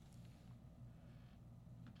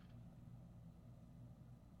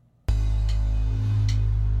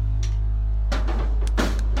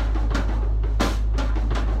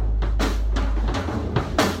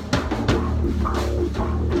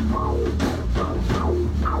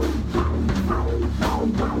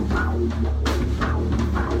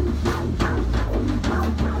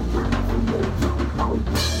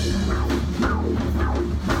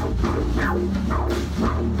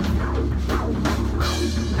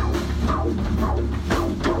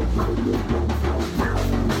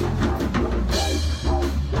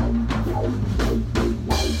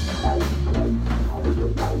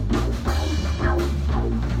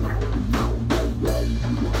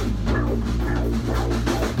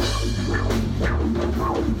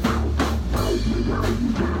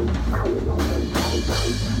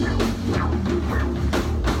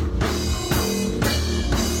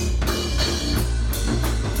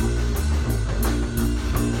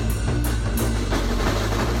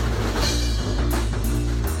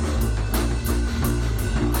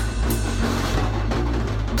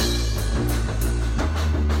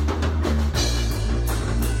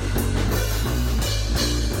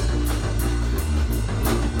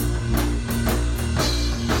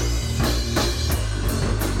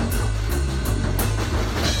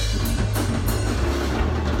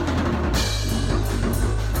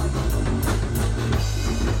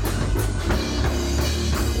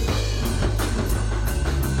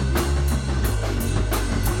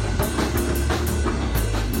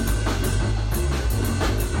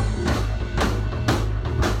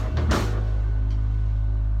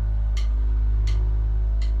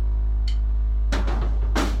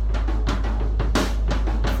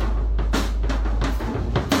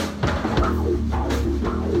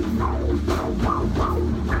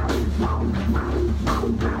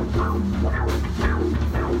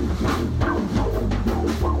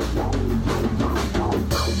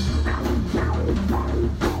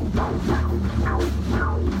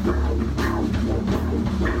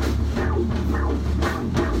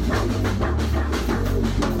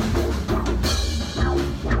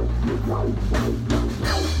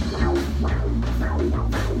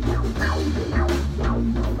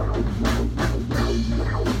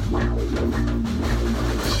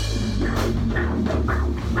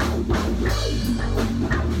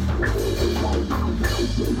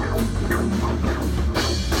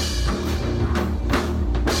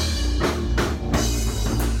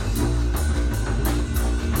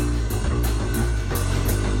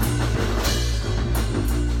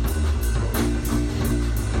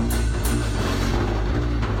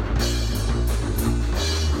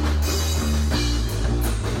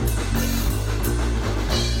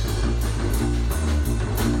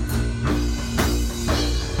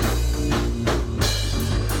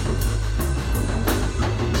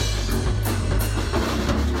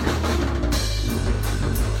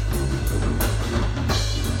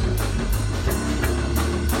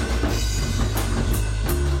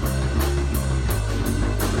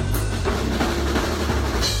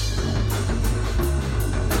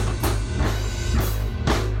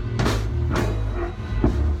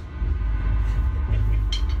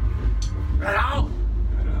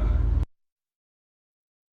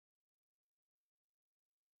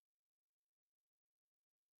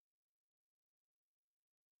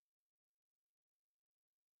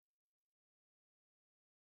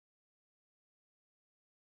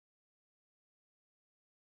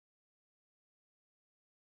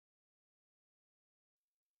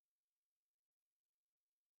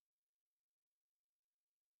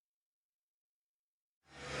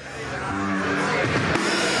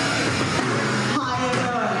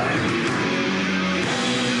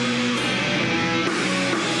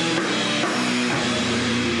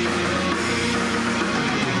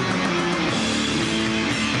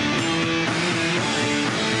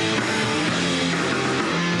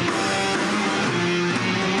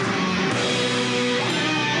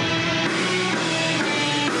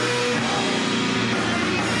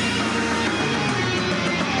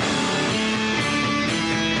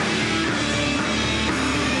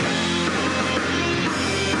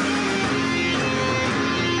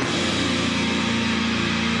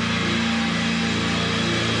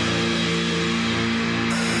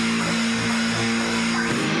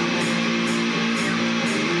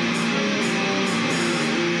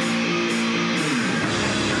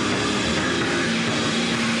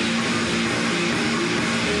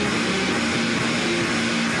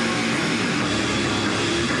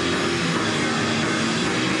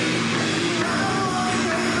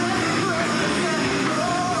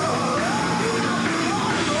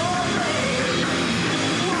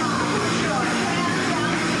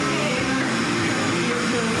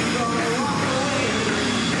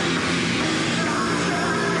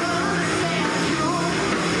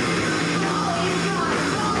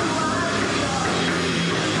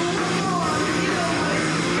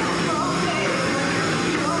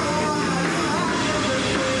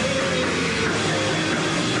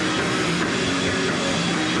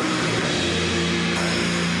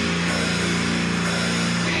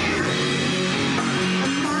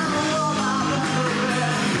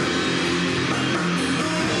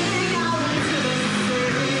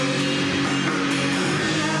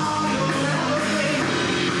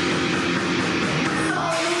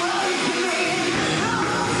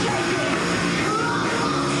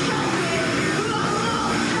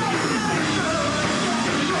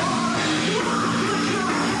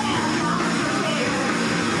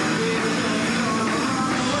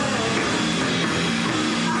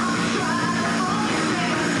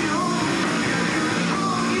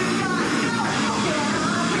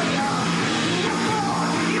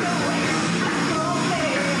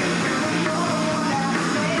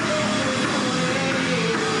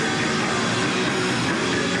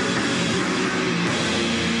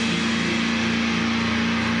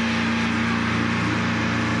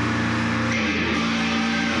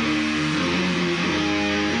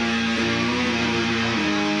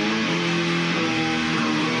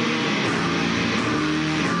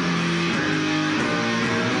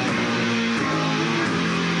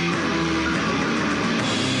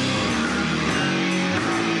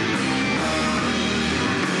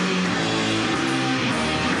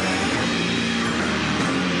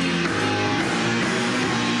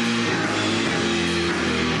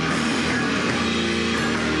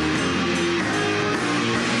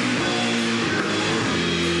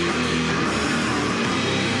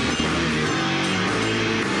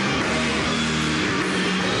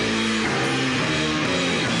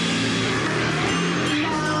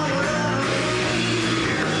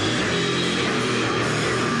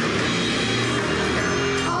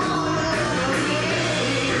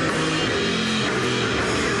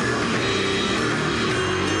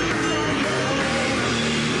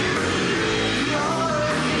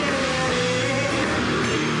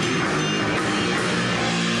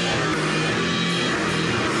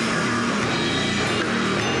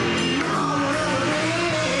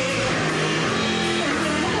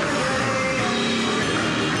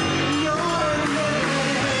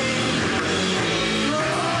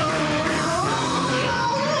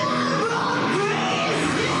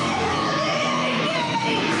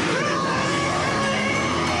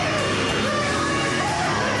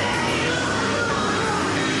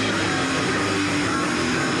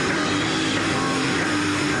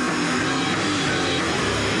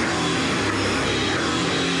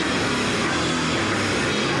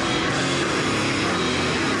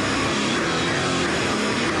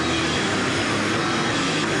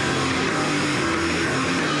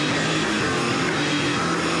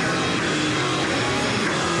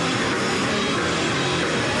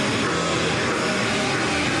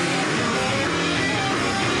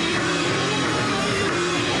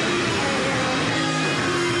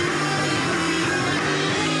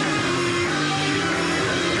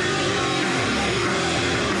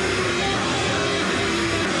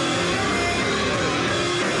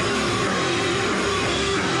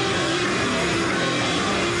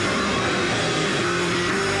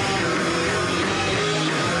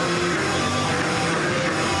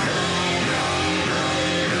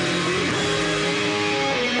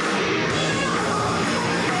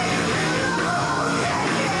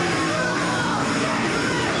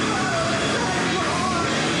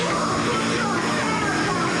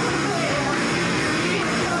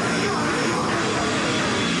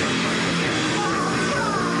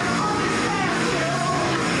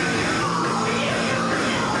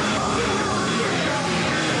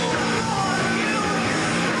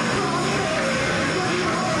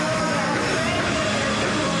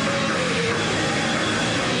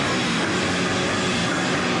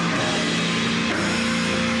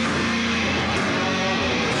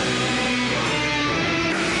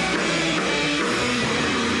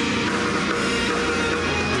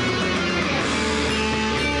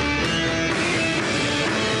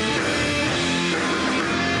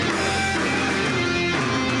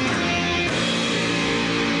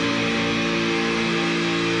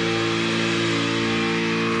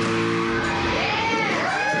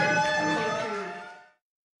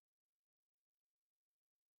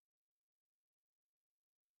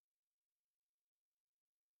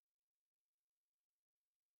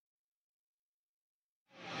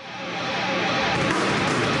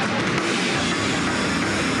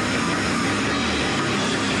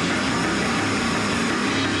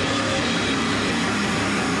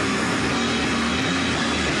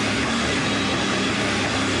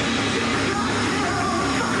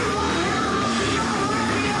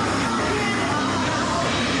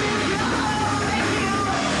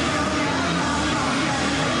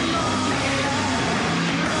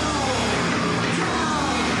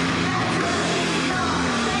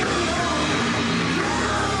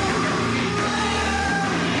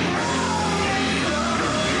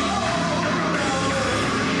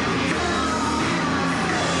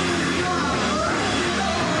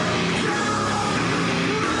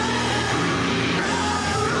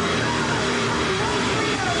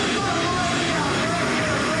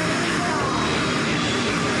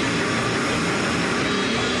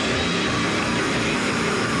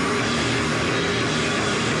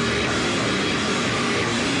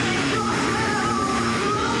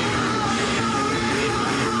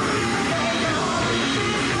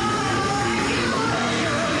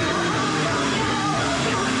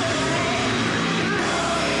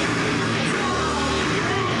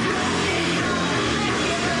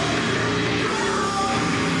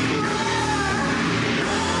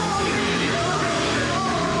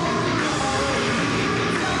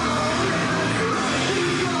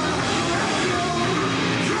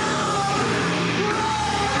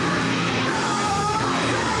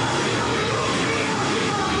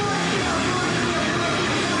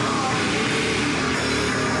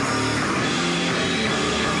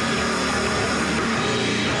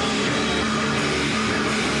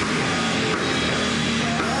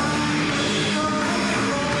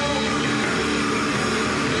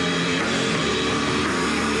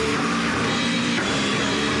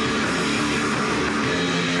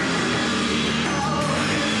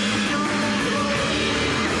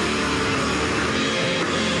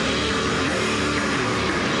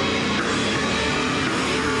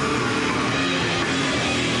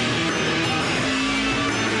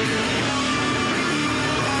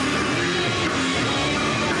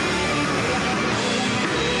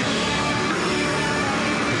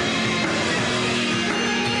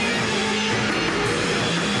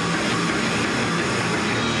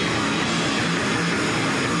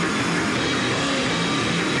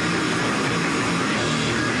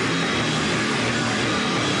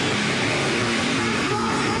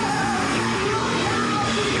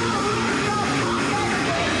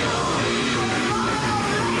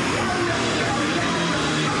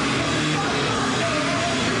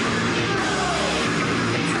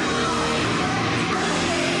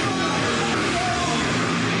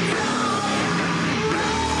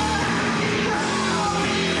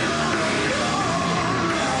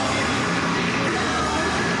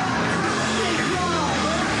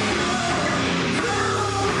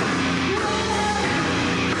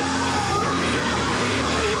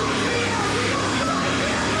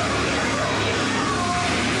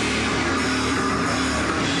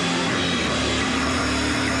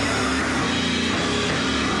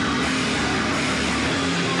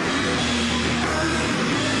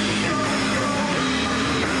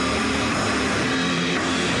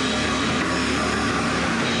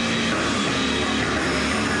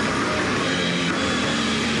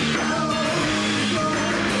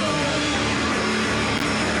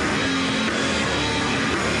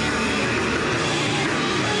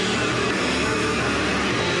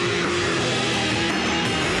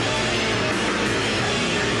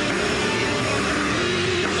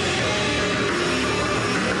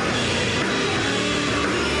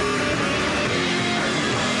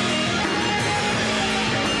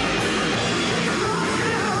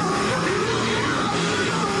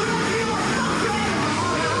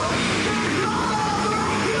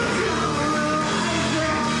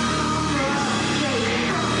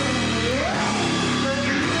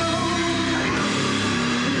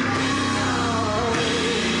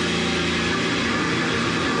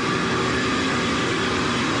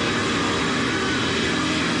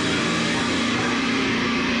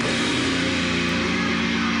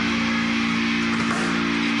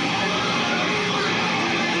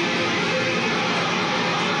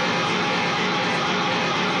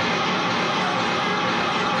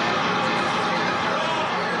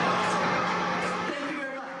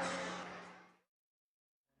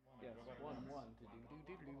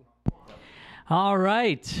 All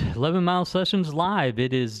right, 11 Mile Sessions live.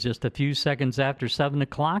 It is just a few seconds after 7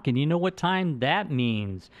 o'clock, and you know what time that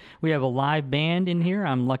means. We have a live band in here.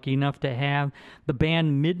 I'm lucky enough to have the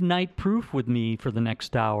band Midnight Proof with me for the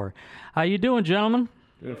next hour. How you doing, gentlemen?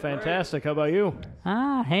 Doing fantastic. How about you?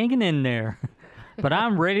 Hanging in there. But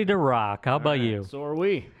I'm ready to rock. How about you? So are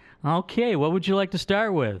we. Okay, what would you like to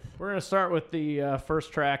start with? We're going to start with the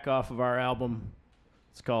first track off of our album.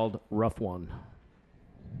 It's called Rough One.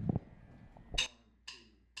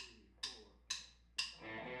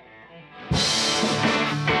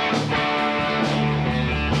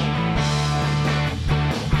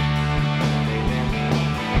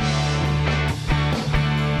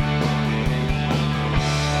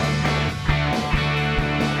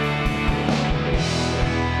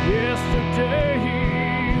 Yesterday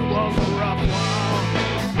was a rough one.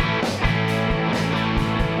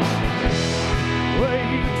 Way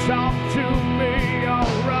you talked to me, a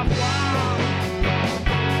rough one.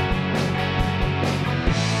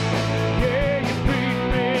 Yeah, you beat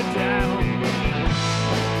me down,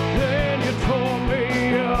 then you tore me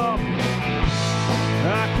up. I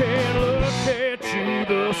can't look at you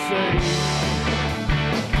the same.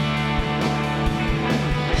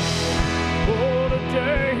 Oh,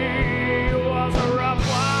 today was a rough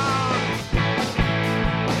one.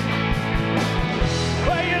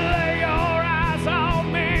 Where you lay your eyes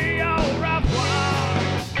on me, a rough one.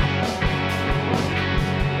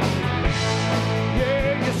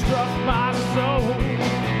 Yeah, you struck my soul,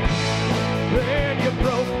 then you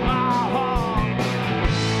broke my heart.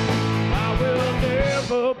 I will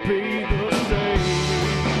never be the same.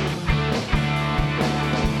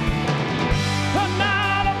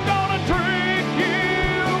 Tonight I'm gonna drink you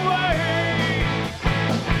away.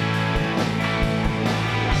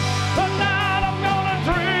 Tonight I'm gonna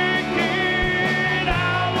drink it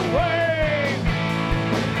all away.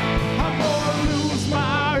 I'm gonna lose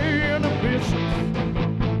my inhibitions.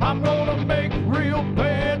 I'm gonna make real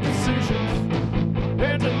bad decisions.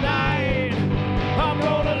 And tonight I'm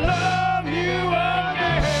gonna love you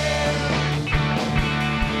again.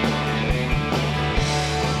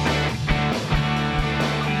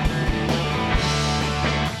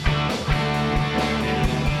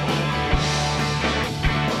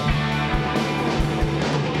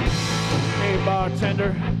 Hey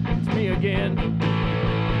bartender, it's me again.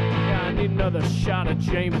 Yeah, I need another shot of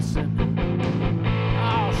Jameson.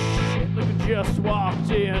 Oh shit, look who just walked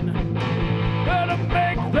in. Better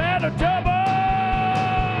make that a double.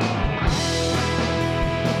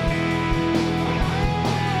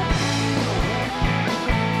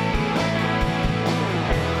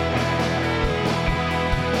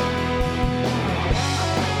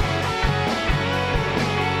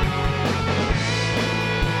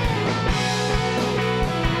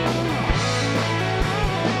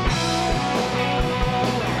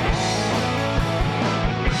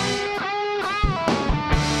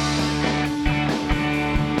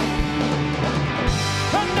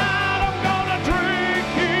 Tonight I'm gonna drink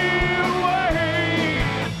you away.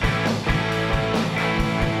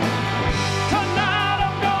 Tonight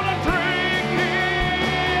I'm gonna drink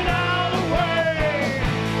it all away.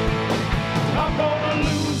 I'm gonna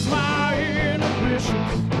lose my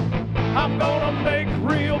inhibitions. I'm gonna make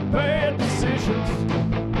real bad decisions.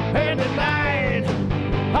 And tonight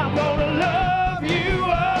I'm gonna love you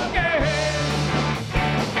again.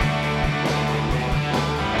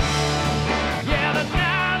 Yeah,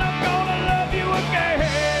 tonight I'm gonna love you again.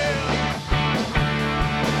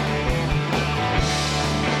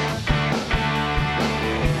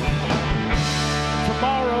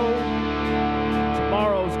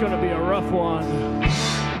 Tomorrow's gonna be a rough one.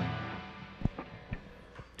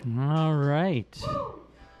 All right.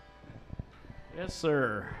 Yes,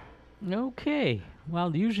 sir. Okay.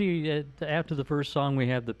 Well, usually after the first song, we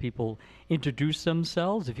have the people introduce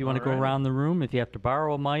themselves. If you want to go All right. around the room, if you have to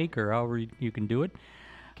borrow a mic or however you can do it.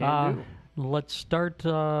 Can do. Let's start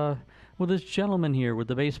with this gentleman here with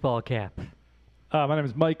the baseball cap. My name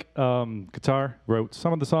is Mike. Guitar. Wrote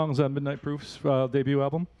some of the songs on Midnight Proof's debut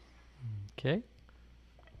album. Okay.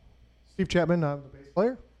 Steve Chapman, I'm the bass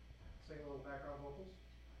player. Sing a little background vocals.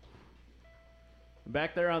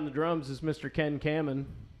 Back there on the drums is Mr. Ken Kamen.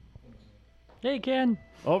 Hey, Ken.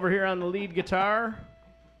 Over here on the lead guitar,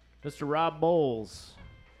 Mr. Rob Bowles.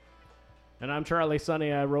 And I'm Charlie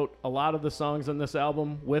Sonny. I wrote a lot of the songs on this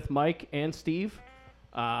album with Mike and Steve.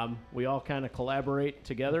 We all kind of collaborate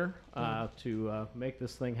together to make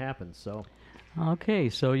this thing happen. So, Okay,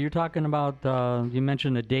 so you're talking about, you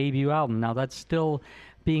mentioned a debut album. Now, that's still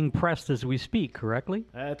being pressed as we speak, correctly?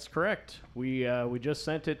 that's correct. We just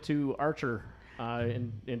sent it to Archer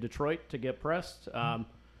in Detroit to get pressed.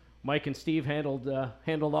 Mike and Steve handled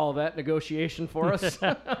all that negotiation for us.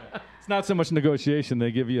 It's not so much negotiation.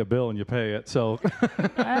 They give you a bill and you pay it. So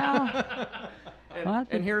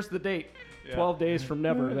and here's the date. 12 days from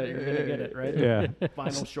never that you're going to get it, right? Yeah.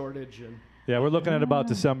 Final shortage. And yeah, we're looking at about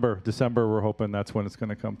December. December, we're hoping that's when it's going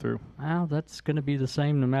to come through. Well, that's going to be the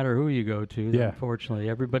same no matter who you go to. Yeah. Unfortunately,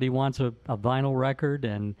 everybody wants a vinyl record,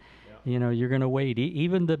 and you're going to wait.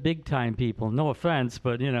 Even the big time people. No offense,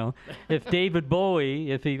 but if David Bowie,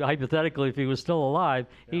 if he was still alive,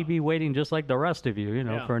 he'd be waiting just like the rest of you,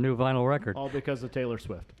 for a new vinyl record. All because of Taylor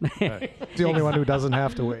Swift. It's the only one who doesn't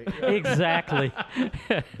have to wait. Exactly.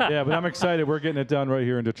 Yeah, but I'm excited. We're getting it done right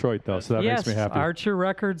here in Detroit, though, so that makes me happy. Archer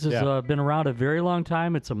Records has been around a very long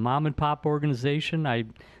time. It's a mom and pop organization. I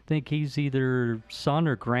think he's either son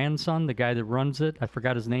or grandson, the guy that runs it. I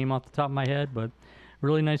forgot his name off the top of my head, but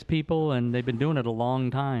really nice people, and they've been doing it a long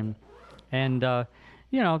time. And, the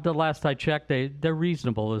last I checked, they're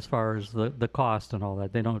reasonable as far as the cost and all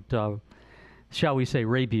that. They don't, shall we say,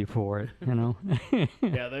 rape you for it,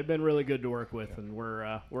 Yeah, they've been really good to work with, and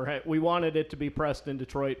we wanted it to be pressed in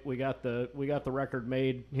Detroit. We got the record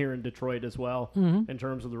made here in Detroit as well. In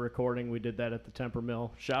terms of the recording, we did that at the Temper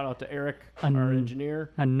Mill. Shout out to Eric, our engineer.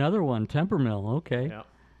 Another one, Temper Mill, okay. Yeah.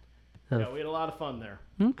 Yeah, we had a lot of fun there.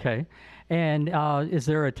 Okay. And is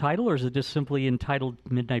there a title, or is it just simply entitled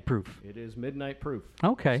Midnight Proof? It is Midnight Proof.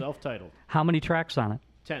 Okay. Self-titled. How many tracks on it?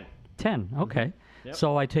 10. 10, okay. Yep.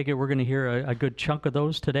 So I take it we're going to hear a good chunk of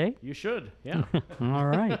those today? You should, yeah. All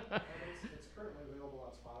right. It's currently available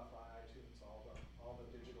on Spotify, iTunes, all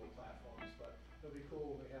the digital platforms, but it'll be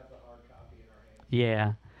cool when we have the hard copy in our hands.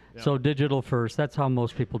 Yeah. So digital first. That's how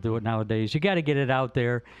most people do it nowadays. You got to get it out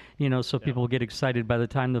there, so people get excited. By the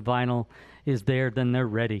time the vinyl is there, then they're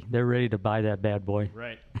ready. They're ready to buy that bad boy.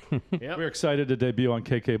 Right. Yep. We're excited to debut on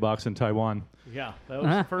KK Box in Taiwan. Yeah, that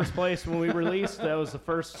was the first place when we released. That was the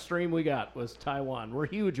first stream we got was Taiwan. We're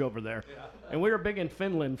huge over there. Yeah. And we were big in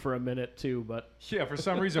Finland for a minute, too. But yeah, for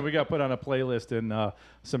some reason, we got put on a playlist in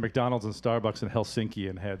some McDonald's and Starbucks in Helsinki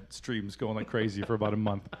and had streams going like crazy for about a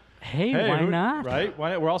month. Hey, why not? Right?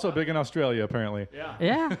 Why not? We're also big in Australia, apparently. Yeah.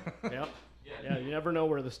 Yeah. Yep. Yeah, you never know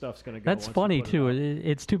where the stuff's going to go. That's funny, too.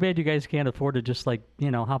 It's too bad you guys can't afford to just,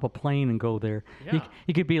 hop a plane and go there. Yeah.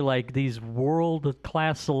 You could be like these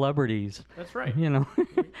world-class celebrities. That's right.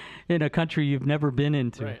 In a country you've never been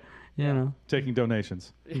into. Right. You know. Taking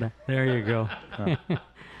donations. There you go.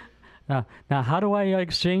 Now, how do I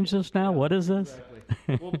exchange this now? What is this?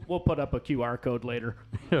 Exactly. We'll put up a QR code later.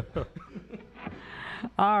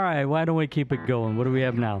 All right, why don't we keep it going? What do we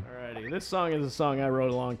have now? Alrighty, this song is a song I wrote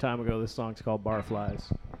a long time ago. This song's called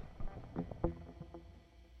Barflies.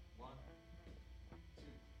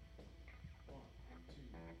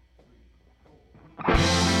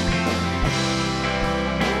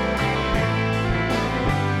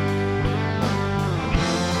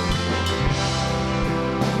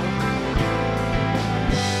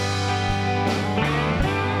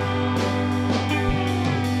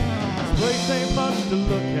 Ain't much to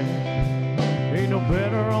look at, ain't no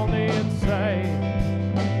better on the inside.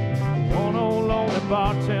 One old lonely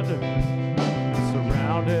bartender,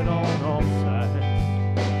 surrounded on all sides.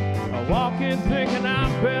 I walk in thinking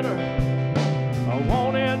I'm better, I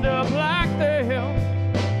won't end up like them.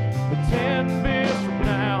 But 10 beers from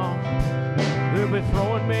now, they'll be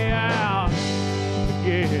throwing me out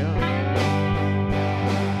again.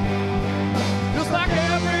 Just like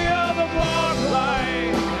every other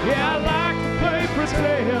barfly, yeah, I like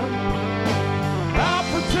pretend. I'll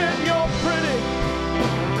pretend you're pretty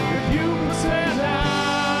if you pretend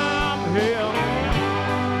I'm him.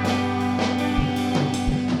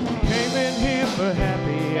 Came in here for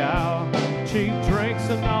happy hour, cheap drinks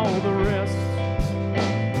and all the rest.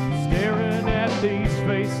 Staring at these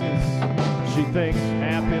faces, she thinks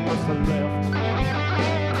happy must have left.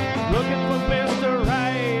 Looking for Mr.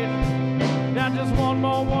 Right, not just one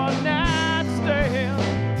more one night stand.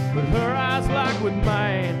 But her eyes like with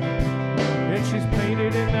mine, and she's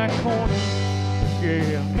painted in that corner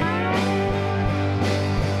again.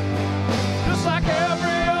 Just like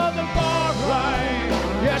every other barfly,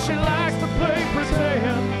 yeah, she likes to play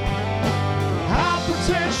pretend. I'll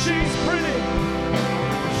pretend she's pretty,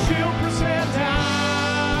 she'll pretend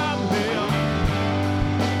I'm him.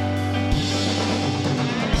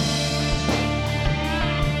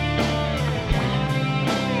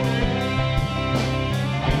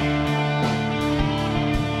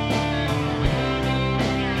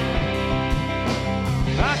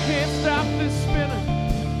 Can't stop this spinning,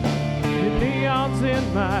 the neon's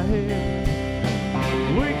in my head.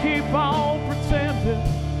 We keep on pretending,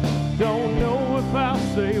 don't know if I'll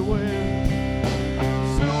say when.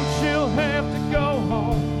 Soon she'll have to go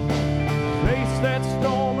home,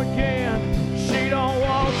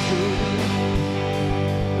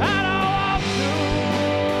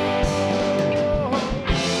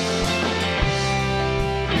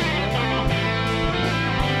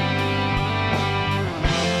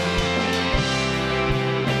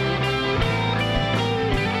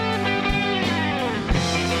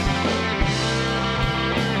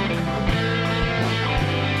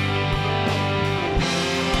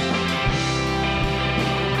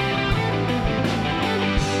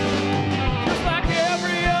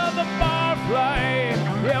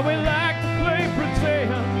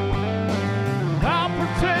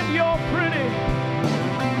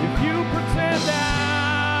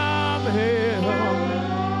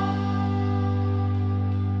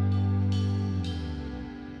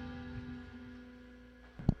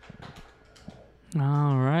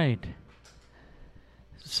 All right.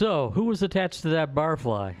 So, who was attached to that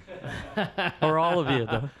barfly? Or all of you,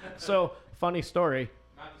 though? So, funny story.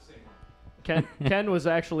 Not the same one. Ken was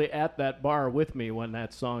actually at that bar with me when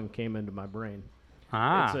that song came into my brain.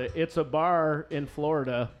 Ah. It's a bar in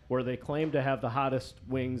Florida where they claim to have the hottest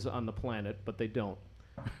wings on the planet, but they don't.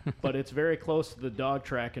 But it's very close to the dog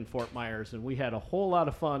track in Fort Myers, and we had a whole lot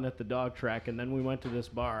of fun at the dog track, and then we went to this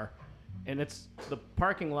bar, and it's the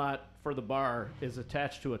parking lot for the bar is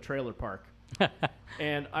attached to a trailer park.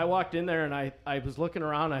 And I walked in there, and I was looking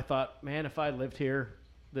around, and I thought, man, if I lived here,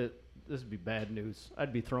 this would be bad news.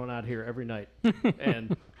 I'd be thrown out here every night.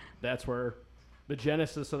 And that's where the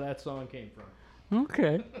genesis of that song came from.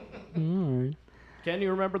 Okay. All right. Can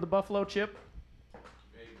you remember the Buffalo Chip?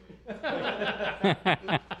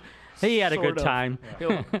 He had a Sort good of. time.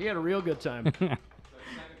 He had a real good time. Yeah.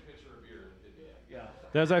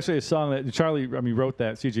 There's actually a song that Charlie, wrote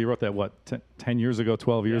that. CJ wrote that, what, 10 years ago,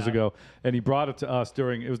 12 years ago. And he brought it to us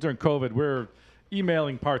during COVID. We're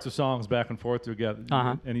emailing parts of songs back and forth together.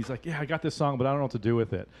 Uh-huh. And he's like, yeah, I got this song, but I don't know what to do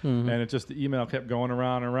with it. Mm-hmm. And it just, the email kept going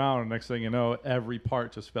around and around. And next thing you know, every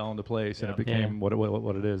part just fell into place. And Yeah. it became what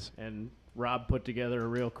it is. And Rob put together a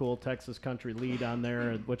real cool Texas country lead on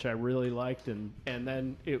there, which I really liked. And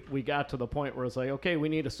then we got to the point where it's like, okay, we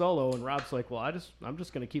need a solo. And Rob's like, well, I'm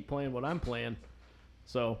just going to keep playing what I'm playing.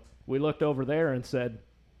 So we looked over there and said,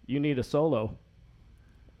 you need a solo.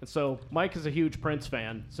 And so Mike is a huge Prince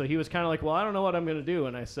fan. So he was kind of like, well, I don't know what I'm going to do.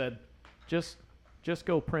 And I said, just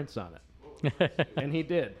go Prince on it. And he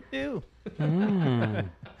did. Ew. Another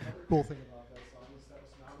cool thing about that song is that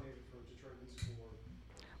was nominated for Detroit Music Award.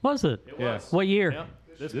 Was it? It Yeah. was. What year? Yep.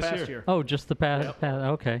 This This past year. year. Oh, just the past. Yep.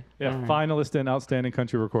 Okay. Yeah, All right. finalist in Outstanding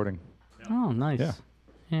Country Recording. Oh, nice. Yeah.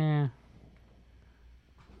 Yeah.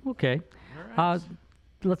 Okay. All right.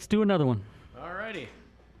 Let's do another one. Alrighty.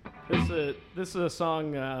 This is a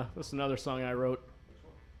song. This is another song I wrote.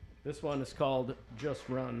 This one is called "Just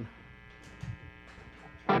Run."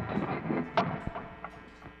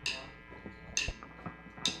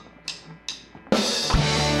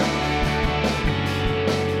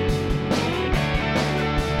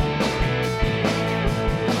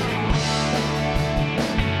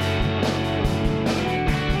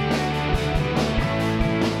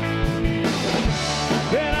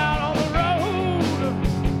 Been out on the road,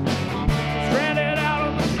 stranded out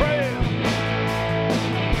on the trail,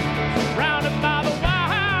 surrounded by the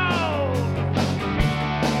wild,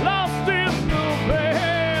 lost in the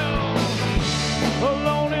veil,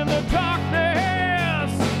 alone in the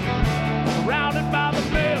darkness, surrounded by the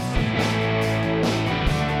mist,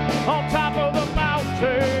 on top of the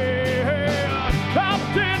mountain,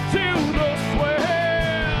 dropped into the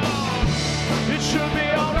swell. It should be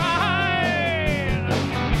alright.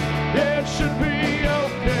 It should be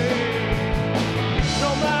okay, no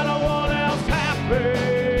matter what else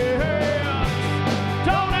happens.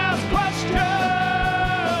 Don't ask questions,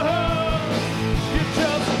 you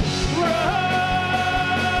just run.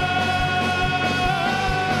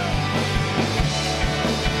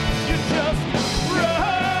 You just run.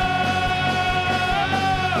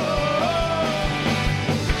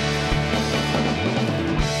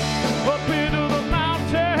 Up into the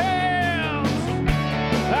mountains,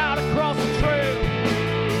 out across the trail,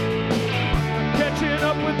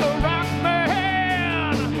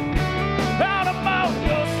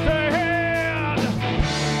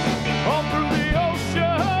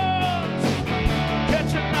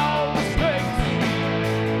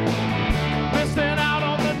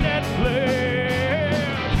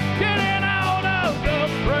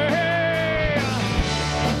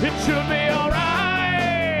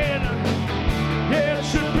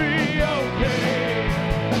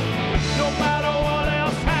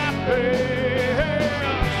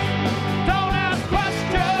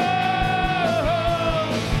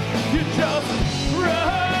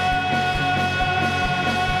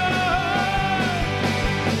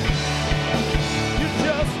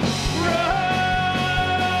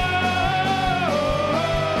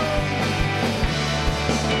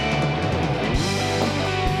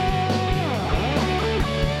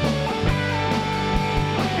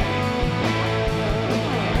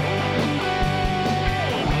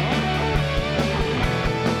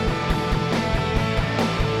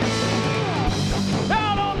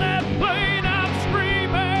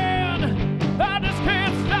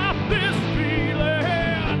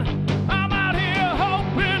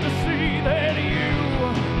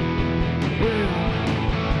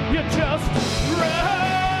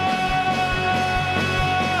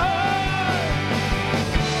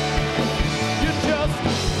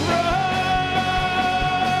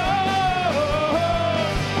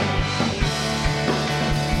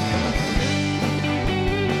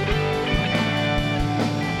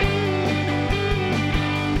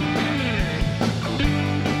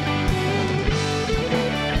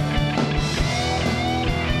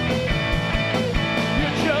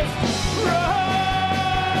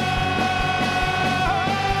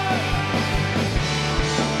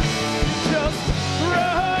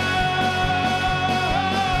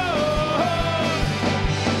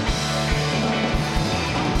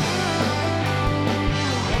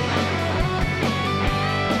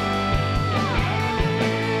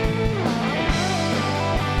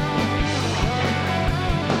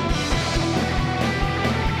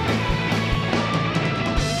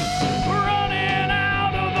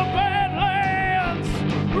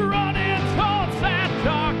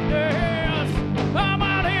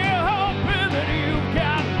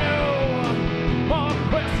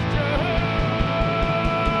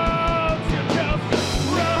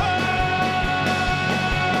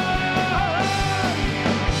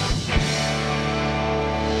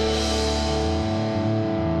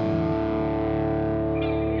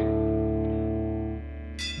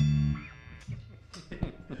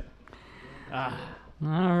 All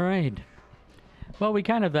right. Well, we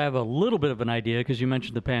kind of have a little bit of an idea because you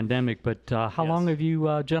mentioned the pandemic, but how long have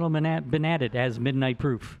you gentlemen been at it as Midnight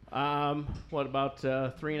Proof? What, about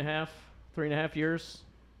 3.5 years?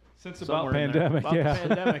 Since about Somewhere in there. pandemic, About yeah.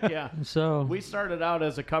 the pandemic, yeah. So We started out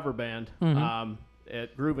as a cover band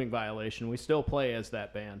at Grooving Violation. We still play as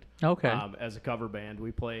that band. Okay. As a cover band,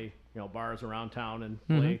 we play bars around town and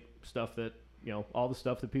play stuff that all the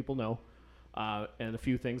stuff that people know, and a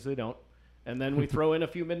few things they don't. And then we throw in a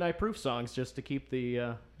few Midnight Proof songs just to keep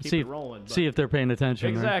it rolling. See if they're paying attention.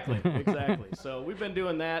 Exactly, Right? exactly. So we've been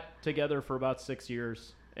doing that together for about 6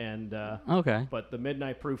 years, and Okay. but the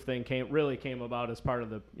Midnight Proof thing came about as part of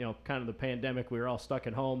the kind of the pandemic. We were all stuck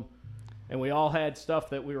at home, and we all had stuff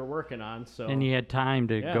that we were working on. So And you had time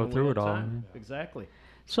to yeah, go we through had it all. time. Exactly.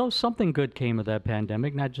 So something good came of that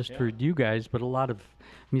pandemic, not just for you guys, but a lot of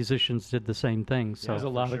musicians did the same thing. So There's a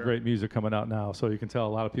lot of great music coming out now, so you can tell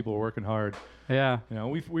a lot of people are working hard. yeah.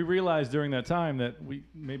 We realized during that time that we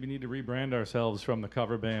maybe need to rebrand ourselves from the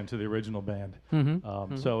cover band to the original band.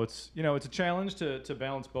 So it's it's a challenge to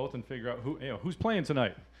balance both and figure out who's playing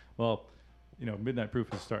tonight. Well, Midnight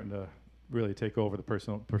Proof is starting to really take over the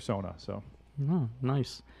persona. So Oh,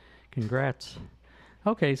 nice. Congrats.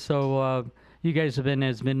 Okay, so you guys have been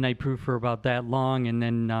as Midnight Proof for about that long, and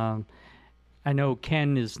then I know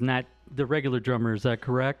Ken is not the regular drummer. Is that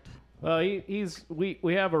correct?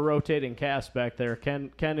 We have a rotating cast back there.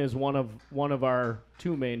 Ken is one of our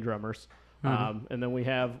two main drummers, and then we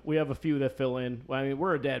have a few that fill in. Well, I mean,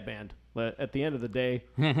 we're a dad band, but at the end of the day,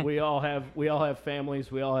 we all have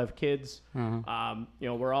families, we all have kids.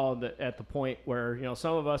 We're all at the point where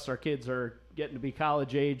some of us, our kids are getting to be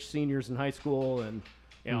college age, seniors in high school, and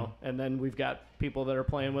and then we've got people that are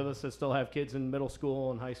playing with us that still have kids in middle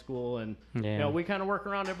school and high school, and we kind of work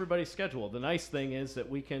around everybody's schedule. The nice thing is that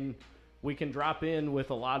we can drop in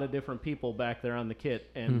with a lot of different people back there on the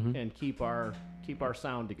kit and keep our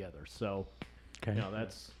sound together. So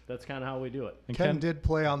that's kind of how we do it. and Ken did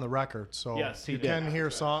play on the record, so Yes, he you did. can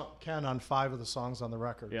hear Ken on 5 of the songs on the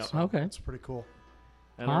record. Yeah. So Okay. it's pretty cool.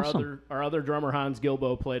 And Awesome. our other drummer Hans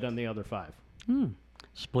Gilbo played on the other 5.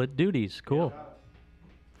 Split duties. Cool.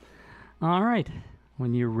 All right.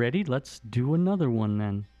 When you're ready, let's do another one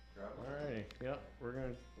then. All right. Yep. We're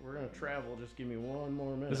gonna travel. Just give me one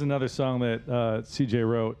more minute. this is another song that CJ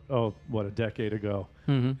wrote. A decade ago,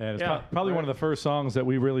 and it's probably one of the first songs that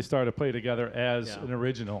we really started to play together as an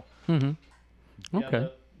original. Okay. Yeah,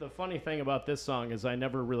 the funny thing about this song is I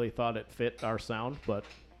never really thought it fit our sound, but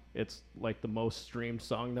it's like the most streamed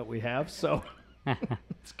song that we have. So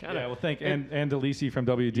it's kind of Thank Delisi from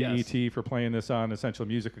WDET for playing this on Essential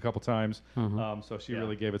Music a couple times. So she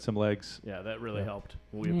really gave it some legs. Yeah, that really helped.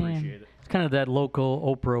 We appreciate it. It's kind of that local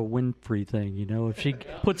Oprah Winfrey thing, If she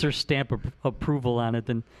puts her stamp of approval on it,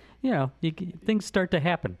 then things start to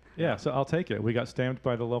happen. Yeah, so I'll take it. We got stamped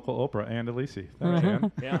by the local Oprah and Delisi. Thanks,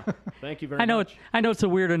 man. Yeah, thank you very much. I know it's a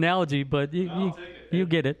weird analogy, but you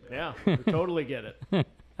get it. Yeah, we totally get it. All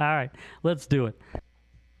right, let's do it.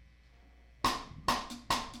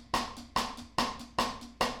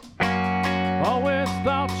 Always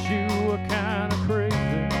thought you were kind of crazy.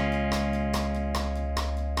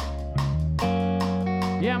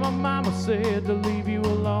 Yeah, my mama said to leave you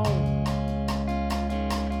alone.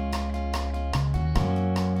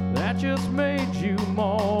 That just made you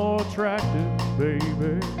more attractive,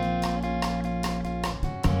 baby.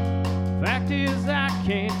 Fact is, I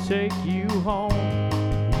can't take you home.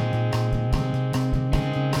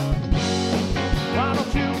 Why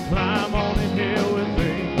don't you climb on in here with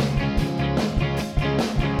me?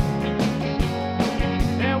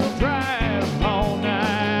 And we'll drive all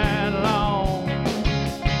night long.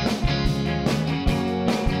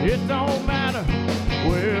 It don't matter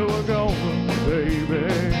where we're going, baby.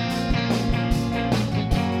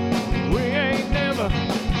 We ain't never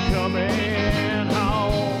coming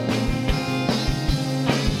home.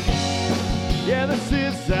 Yeah, this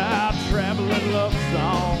is our traveling love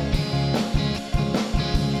song.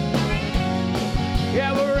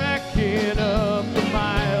 Yeah, we're racking up the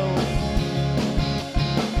miles.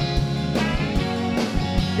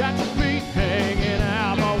 Got your feet hanging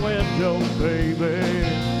out my window, baby.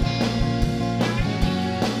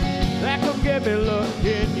 That could get me look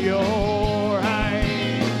in your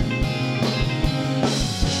eyes.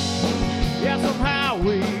 Yeah, somehow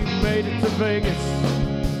we made it to Vegas.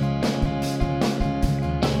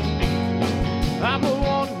 I put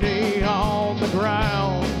one knee on the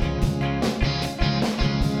ground.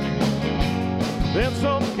 Then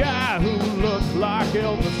some guy who looked like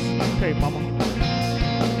Elvis, hey mama,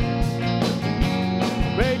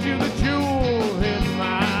 made you the jewel in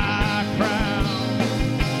my crown.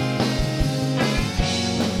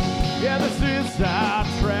 is our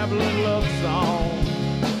traveling love song.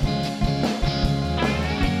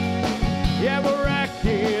 Yeah, we're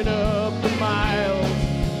racking up the miles.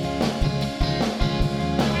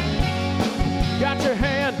 Got your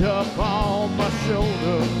hand up on my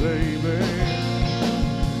shoulder, baby.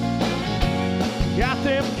 Got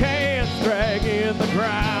them cans dragging the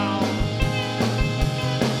ground.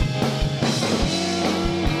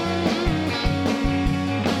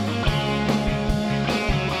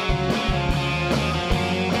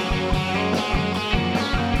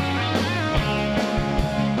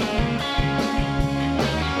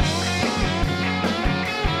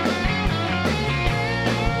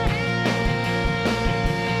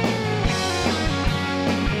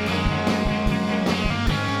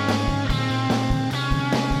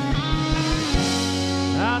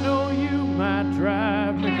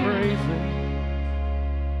 Drive me crazy.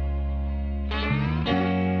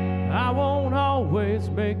 I won't always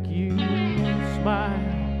make you smile,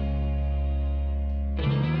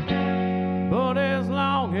 but as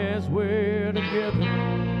long as we're together,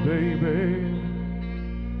 baby,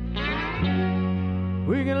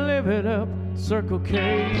 we can live it up Circle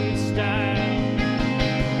K style.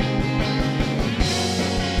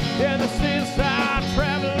 Yeah, this is our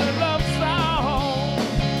traveling love song.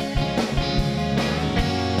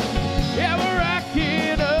 Yeah, we're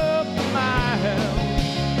racking up the miles.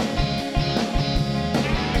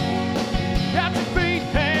 Got your feet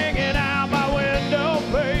hanging out my window,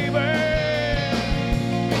 baby.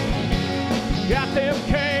 Got them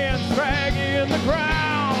cans dragging the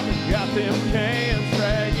ground. Got them cans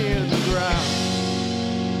dragging the ground.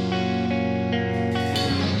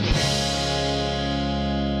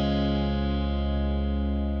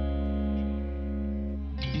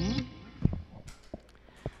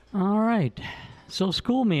 All right. So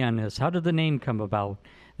school me on this. How did the name come about?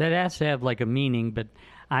 That has to have like a meaning, but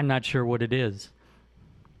I'm not sure what it is.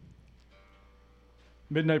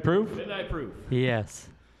 Midnight Proof? Midnight Proof. Yes.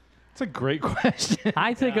 It's a great question.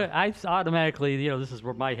 I think I automatically, this is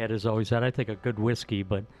where my head is always at. I think a good whiskey,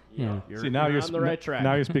 but You're you're on the right track.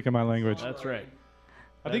 Now you're speaking my language. That's right.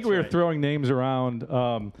 I think we were throwing names around.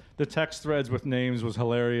 The text threads with names was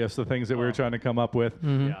hilarious. The things that we were trying to come up with.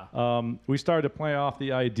 Yeah. We started to play off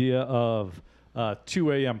the idea of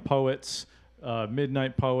 2 a.m. poets,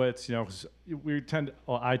 midnight poets.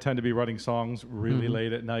 I tend to be writing songs really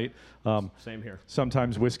late at night. Same here.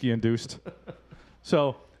 Sometimes whiskey induced.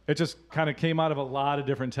 So it just kind of came out of a lot of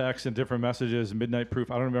different texts and different messages. Midnight Proof.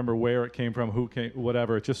 I don't remember where it came from, who came,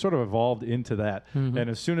 whatever. It just sort of evolved into that. And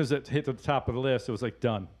as soon as it hit the top of the list, it was like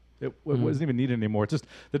done. It wasn't even needed anymore. It's just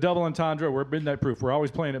the double entendre. We're Midnight Proof. We're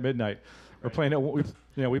always playing at midnight. We're playing at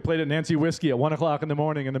we played at Nancy Whiskey at 1 o'clock in the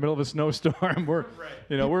morning in the middle of a snowstorm. We're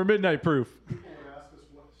we're Midnight Proof. People would ask us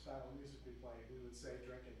what style of music we play. We would say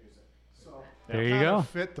drinking music. So there it you kind go. of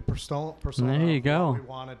fit the persona There you of go. what we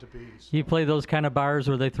wanted to be. So. You play those kind of bars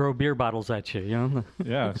where they throw beer bottles at you,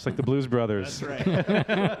 Yeah, it's like the Blues Brothers. That's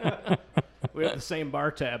right. We have the same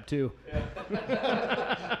bar tab, too.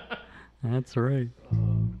 That's right.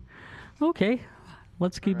 Okay,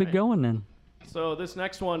 let's keep it going then. So this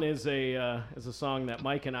next one is a song that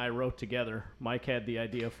Mike and I wrote together. Mike had the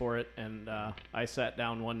idea for it, and I sat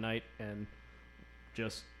down one night and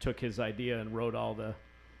just took his idea and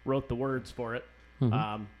wrote the words for it. This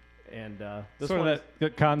Sort one of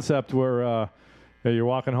that concept where you're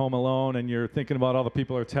walking home alone and you're thinking about all the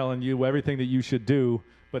people are telling you everything that you should do,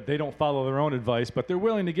 but they don't follow their own advice, but they're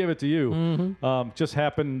willing to give it to you. Just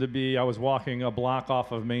happened to be, I was walking a block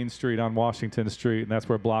off of Main Street on Washington Street, and that's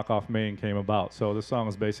where Block Off Main came about. So the song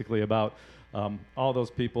is basically about all those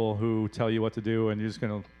people who tell you what to do, and you're just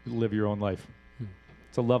going to live your own life.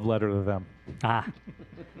 It's a love letter to them.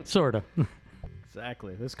 Sort of.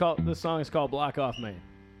 exactly. This song is called Block Off Main.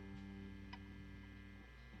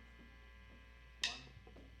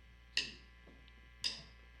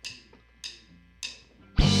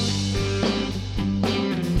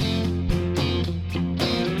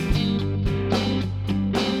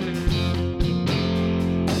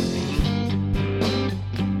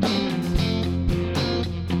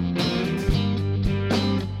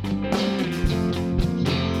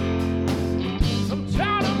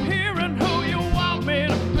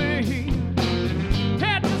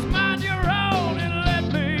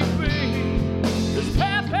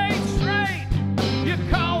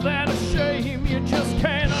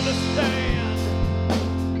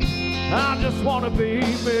 Wanna be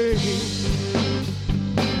me.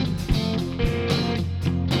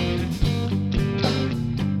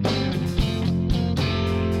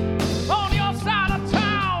 On your side of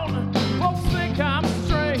town, folks think I'm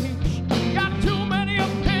strange. Got too many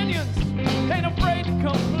opinions, ain't afraid to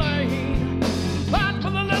complain.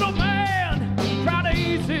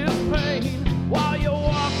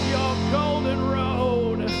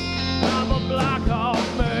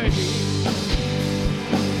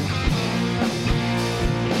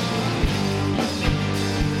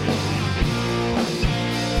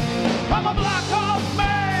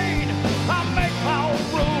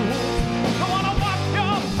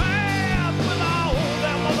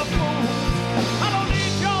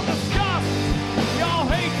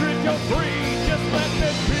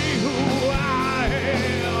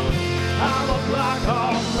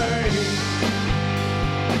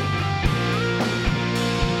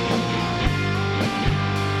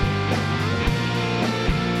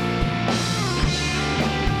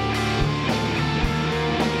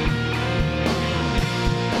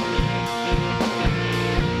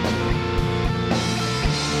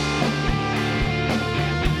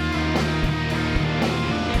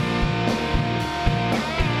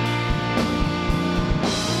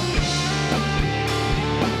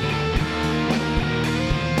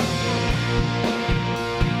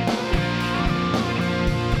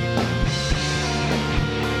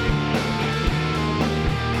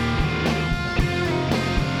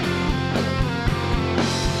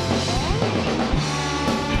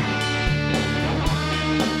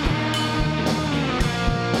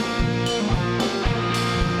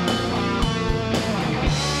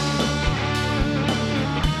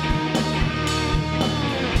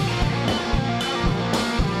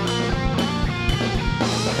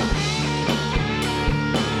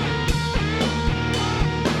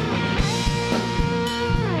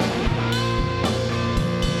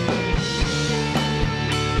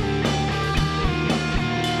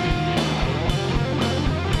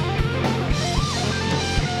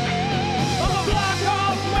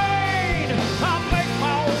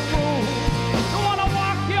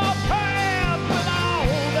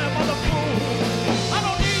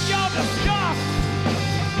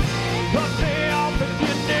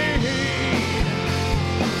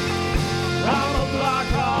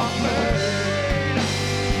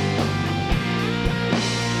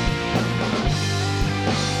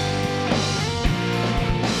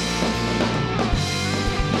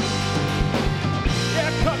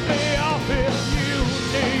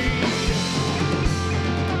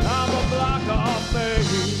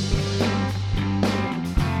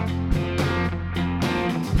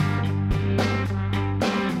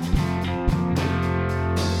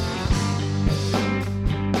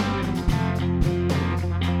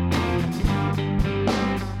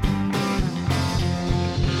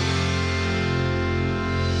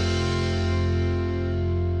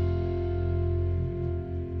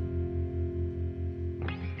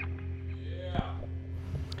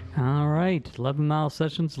 right, 11 Mile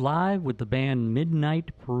Sessions live with the band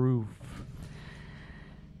Midnight Proof.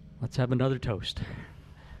 Let's have another toast.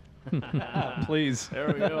 Please. There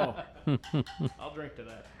we go. I'll drink to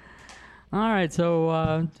that. All right,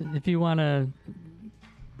 so if you want to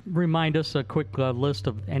remind us a quick list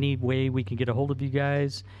of any way we can get a hold of you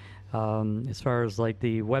guys, as far as like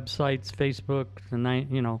the websites, Facebook,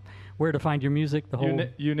 where to find your music, the whole...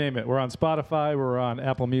 You name it. We're on Spotify, we're on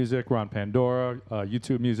Apple Music, we're on Pandora,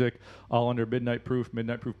 YouTube Music, all under Midnight Proof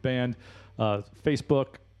Band, Facebook,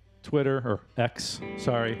 Twitter, or X,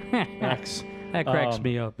 sorry, X. That cracks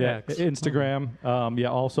me up. Yeah, X. Instagram,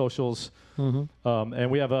 all socials. Mm-hmm. And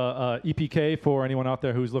we have a EPK for anyone out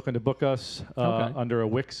there who's looking to book us Okay. under a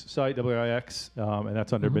Wix site, WIX, and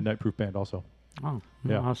that's under Midnight Proof Band also. Oh,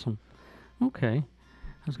 Yeah. Awesome. Okay.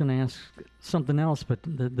 I was going to ask something else, but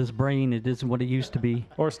this brain, it isn't what it used to be.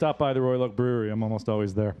 Or stop by the Royal Oak Brewery. I'm almost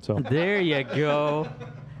always there. So There you go.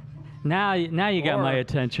 Now you got my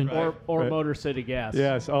attention. Or Right. Motor City Gas.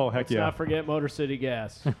 yes, oh heck Let's yeah. not forget Motor City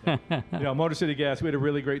Gas. Motor City Gas. We had a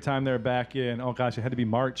really great time there back in. Oh gosh, it had to be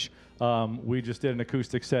March. We just did an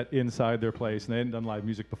acoustic set inside their place, and they hadn't done live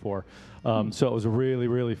music before. So it was a really,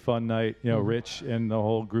 really fun night. Rich and the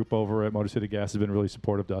whole group over at Motor City Gas has been really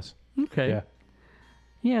supportive to us. Okay. Yeah.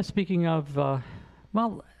 Yeah, speaking of,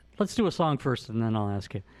 well, let's do a song first, and then I'll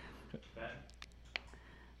ask you.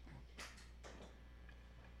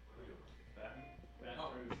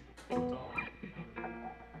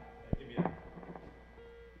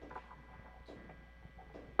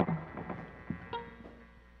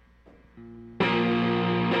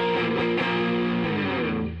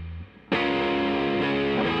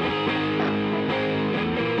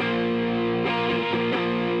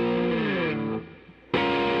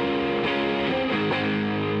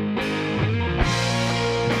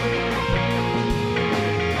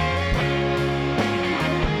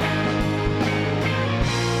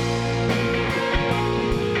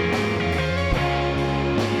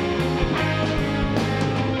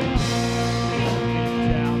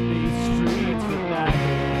 Down these streets at night.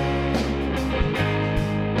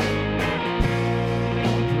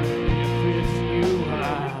 If it's you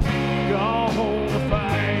I'm gonna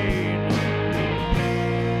find.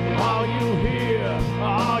 Are you here?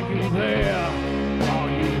 Are you there? Are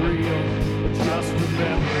you real? Or just a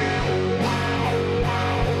memory?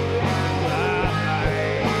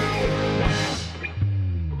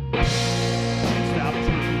 Stop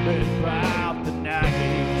dreaming about the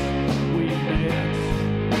nights we met.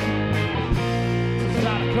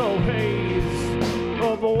 Zydeco haze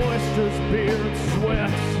of oysters, beer, and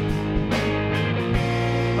sweat.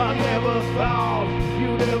 I never thought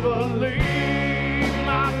you'd ever leave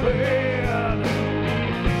my bed,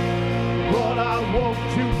 but I woke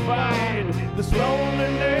to find this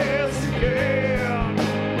loneliness again.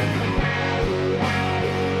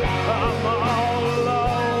 I'm all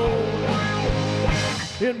alone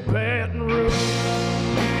in Baton Rouge.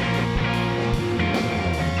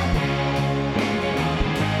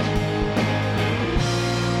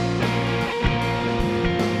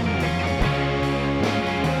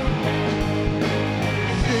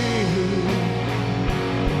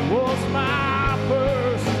 Was my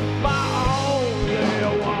first, my only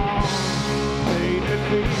one. Made me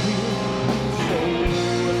feel so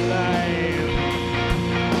alive.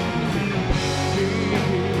 She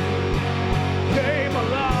came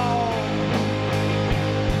along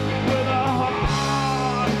with a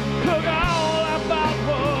heart, took all I thought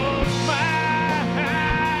was mine.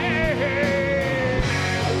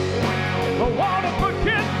 I wanna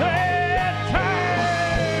forget that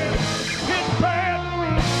time in Baton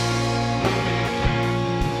Rouge.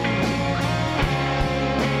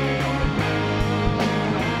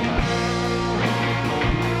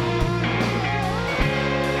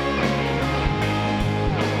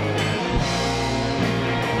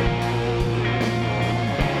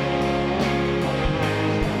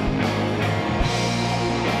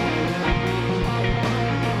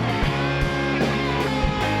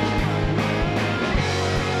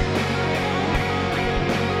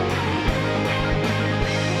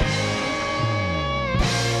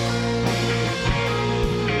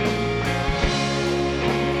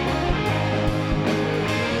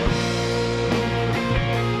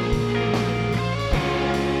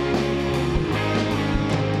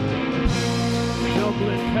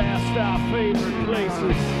 Stumbling past our favorite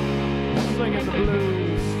places, singing the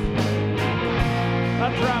blues. I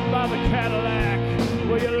dropped by the Cadillac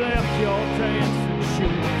where you left your dancing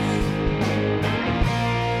shoes.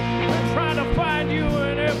 Been trying to find you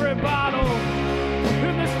in every bottle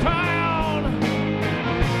in this town.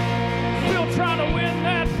 Still trying to win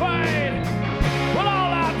that fight, but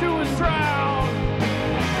all I do is try.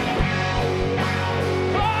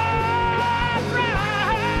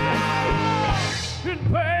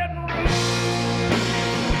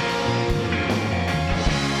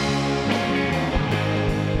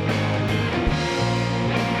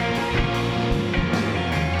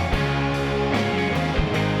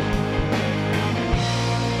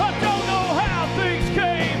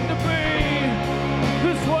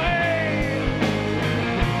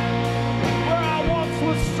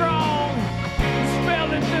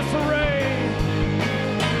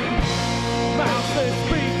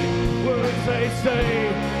 say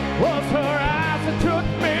was her eyes that took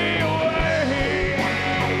me away,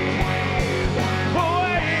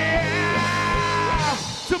 away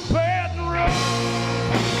to Baton Rouge.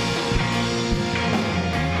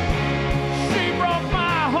 She broke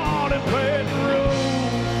my heart in Baton Rouge,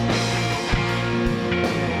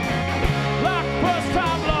 like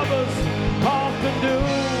first-time lovers often do.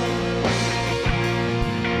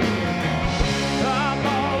 I'm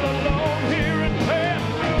all alone here in Baton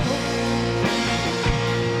Rouge.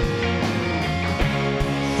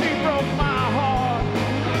 She broke my heart.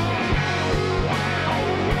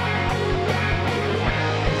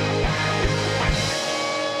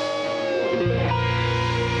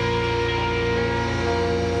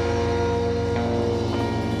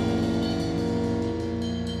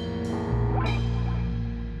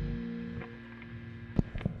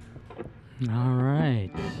 All right.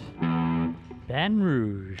 Baton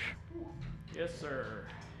Rouge. Yes, sir.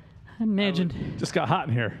 I imagined. Just got hot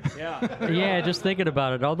in here. Yeah. Yeah, just thinking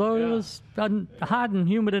about it. Although it Yeah. was hot and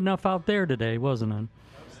humid enough out there today, wasn't it?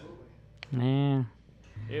 Yeah.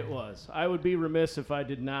 It was. I would be remiss if I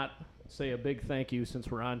did not say a big thank you, since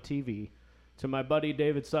we're on TV, to my buddy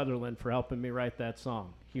David Sutherland for helping me write that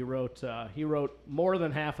song. He wrote more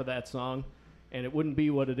than half of that song, and it wouldn't be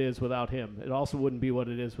what it is without him. It also wouldn't be what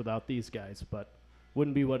it is without these guys, but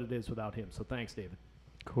wouldn't be what it is without him. So thanks, David.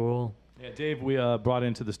 Cool. Yeah, Dave, we brought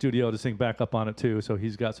into the studio to sing back up on it too, so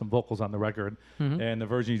he's got some vocals on the record. And the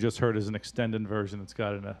version you just heard is an extended version. It's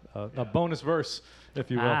got a bonus verse,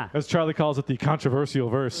 if you will. Ah. As Charlie calls it, the controversial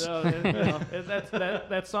verse.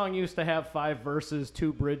 That song used to have 5 verses,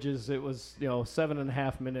 2 bridges. It was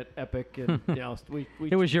 7.5 minute epic, and we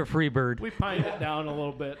It was your free bird. we pined it down a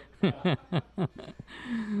little bit.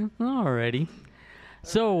 Alrighty.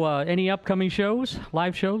 So, any upcoming shows,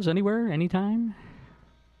 live shows, anywhere, anytime?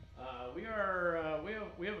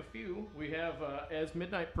 We have a few. We have as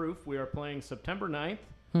Midnight Proof. We are playing September 9th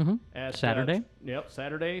at Saturday?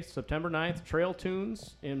 Saturday, September 9th. Trail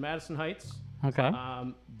Tunes in Madison Heights. Okay.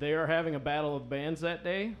 They are having a battle of bands that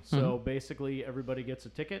day. So basically, everybody gets a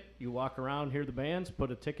ticket. You walk around, hear the bands,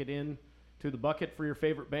 put a ticket in to the bucket for your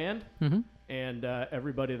favorite band, and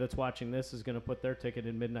everybody that's watching this is going to put their ticket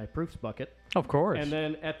in Midnight Proof's bucket. Of course. And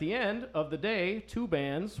then at the end of the day, 2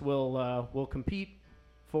 bands will compete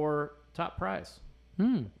for top prize.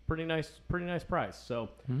 Pretty nice prize. So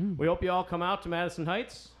we hope you all come out to Madison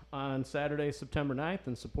Heights on Saturday, September 9th,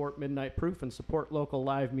 and support Midnight Proof and support local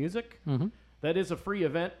live music. That is a free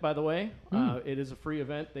event, by the way. It is a free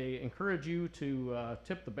event. They encourage you to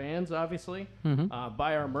tip the bands, obviously,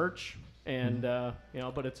 buy our merch, and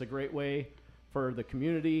but it's a great way for the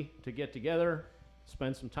community to get together,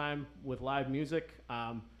 spend some time with live music.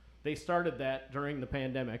 They started that during the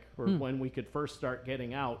pandemic, or when we could first start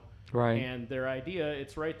getting out. Right. And their idea,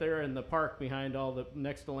 it's right there in the park behind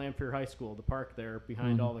next to Lamphere High School, the park there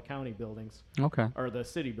behind all the county buildings, Okay. or the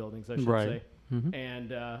city buildings, I should Right. say.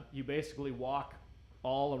 And you basically walk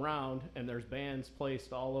all around, and there's bands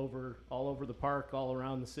placed all over the park, all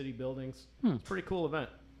around the city buildings. It's a pretty cool event.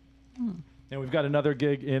 And we've got another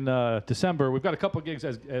gig in December. We've got a couple gigs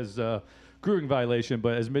as Grooving Violation,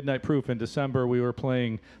 but as Midnight Proof in December, we were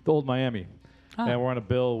playing the Old Miami. And we're on a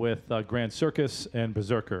bill with Grand Circus and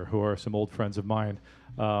Berserker, who are some old friends of mine.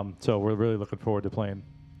 So we're really looking forward to playing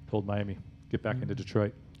Old Miami. Get back into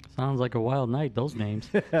Detroit. Sounds like a wild night, those names.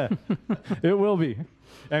 It will be.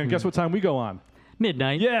 And guess what time we go on?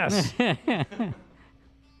 Midnight. Yes.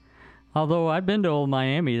 Although I've been to Old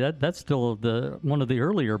Miami, that's still one of the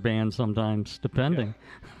earlier bands sometimes, depending.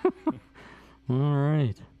 All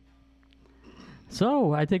right.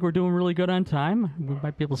 So I think we're doing really good on time. We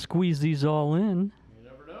might be able to squeeze these all in. You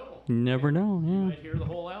never know. You never know. You Yeah. might hear the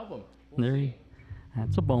whole album.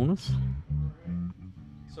 That's a bonus.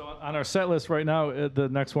 So on our set list right now, the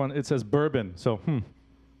next one, it says Bourbon. So,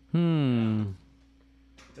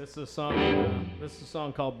 This is a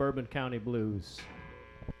song called Bourbon County Blues.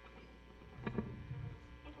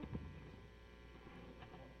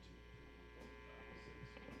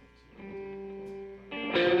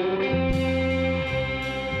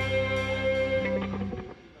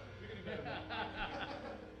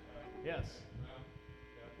 Yes.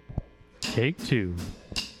 Take 2.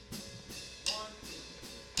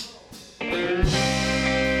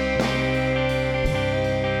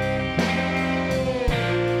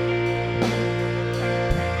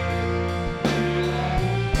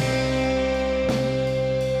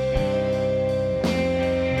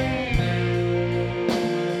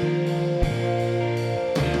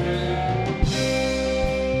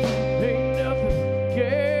 Ain't nothing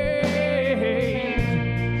gained,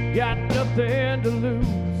 got nothing to lose.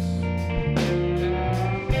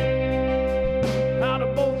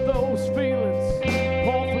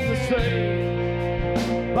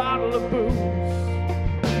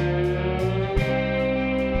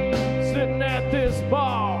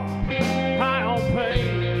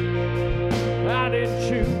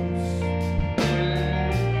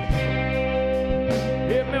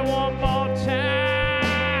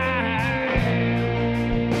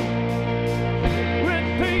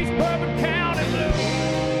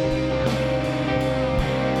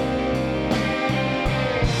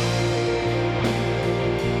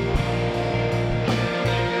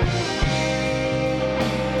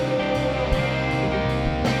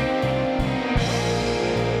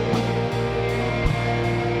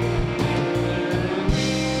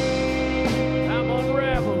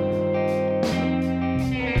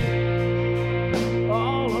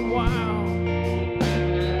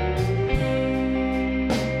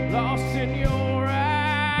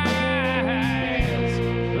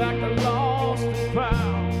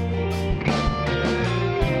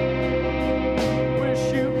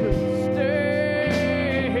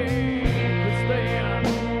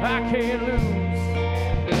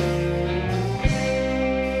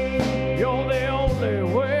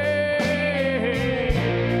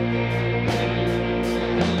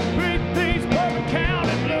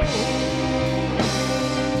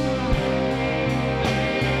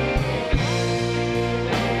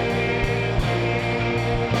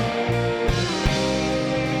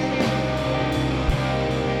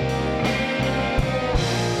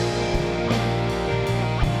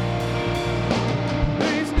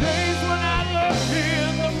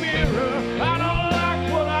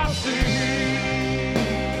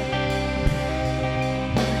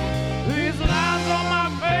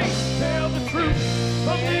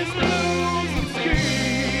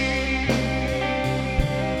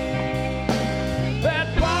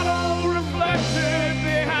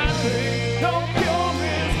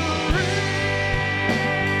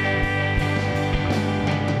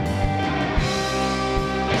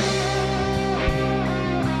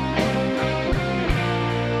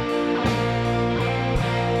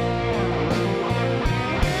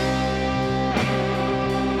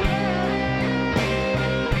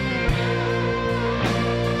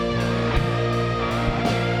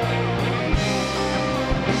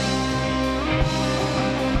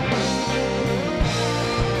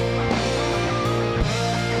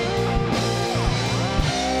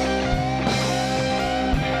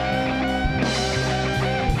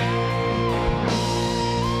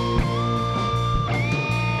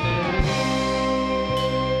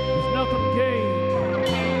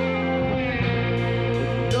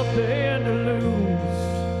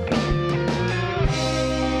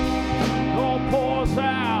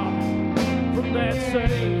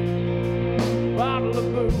 bottle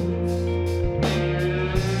of booze.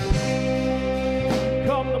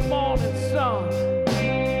 Come the morning sun,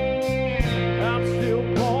 I'm still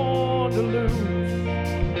born to lose.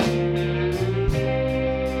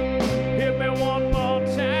 Hit me one more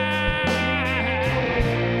time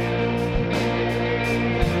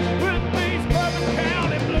with these Bourbon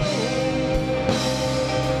County blues.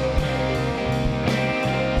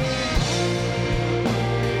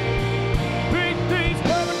 Beat these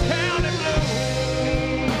Bourbon County blues.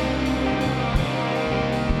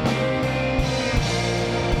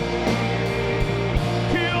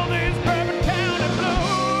 Kill these Bourbon County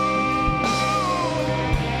blues.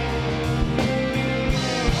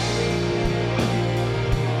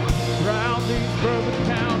 Drown these Bourbon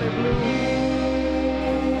County blues.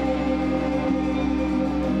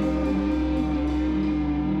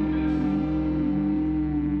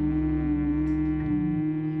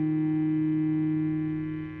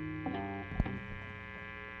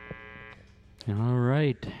 All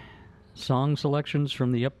right. Song selections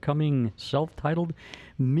from the upcoming self-titled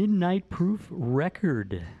Midnight Proof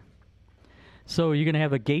record. So you're going to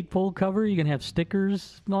have a gatefold cover? You're going to have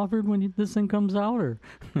stickers offered when this thing comes out? Or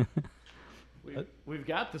We've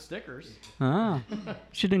got the stickers.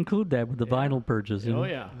 should include that with the vinyl purchase. you Oh know?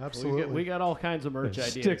 yeah, Absolutely. We got all kinds of merch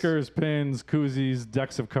ideas. Stickers, pins, koozies,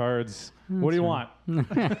 decks of cards. What do you want?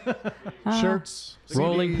 Shirts,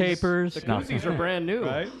 Rolling CDs. papers. The No. koozies are brand new.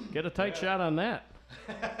 Right? Get a tight shot on that.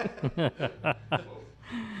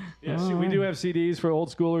 Yeah, see, we do have CDs for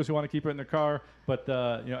old schoolers who want to keep it in their car, but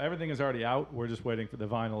everything is already out. We're just waiting for the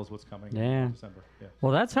vinyl is what's coming Yeah. in December. Yeah.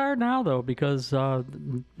 Well, that's hard now, though, because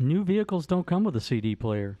new vehicles don't come with a CD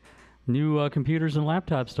player. New computers and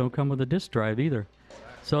laptops don't come with a disc drive either.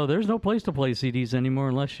 So there's no place to play CDs anymore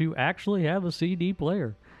unless you actually have a CD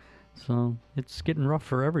player. So it's getting rough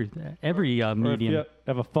for every Or if medium. you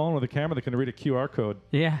have a phone with a camera that can read a QR code.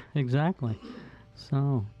 Yeah, exactly.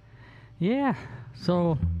 So, yeah.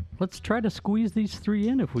 So let's try to squeeze these three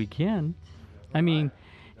in if we can. I mean,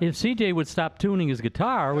 if CJ would stop tuning his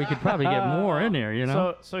guitar, we could probably get more in there, you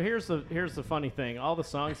know? So here's the funny thing. All the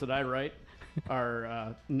songs that I write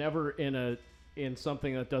are never in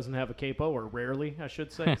something that doesn't have a capo, or rarely, I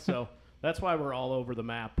should say. So that's why we're all over the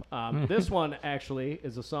map. This one actually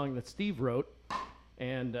is a song that Steve wrote,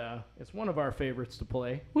 and it's one of our favorites to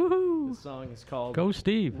play. Woohoo! The song is called Go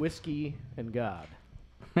Steve. Whiskey and God.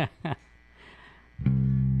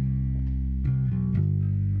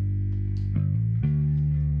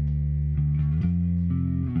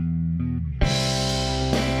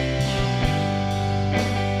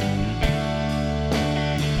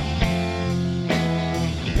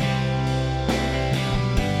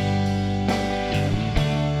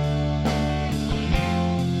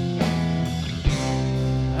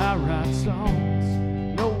 I write songs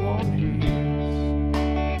no one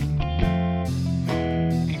hears.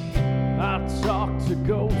 I talk to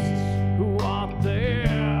ghosts who aren't there.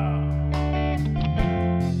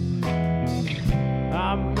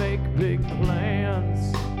 I make big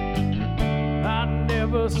plans. I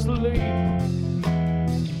never sleep.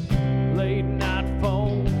 Late night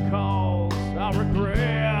phone calls I regret.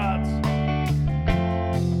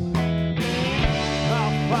 I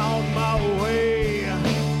found my way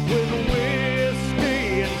with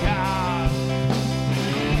whiskey and God.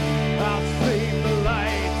 I've seen the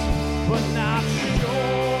light, but not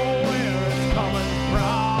sure where it's coming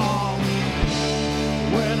from.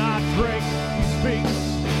 When I drink, he speaks.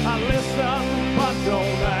 I listen, but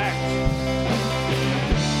don't act.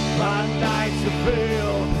 My nights are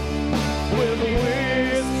filled with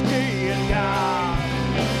whiskey and God.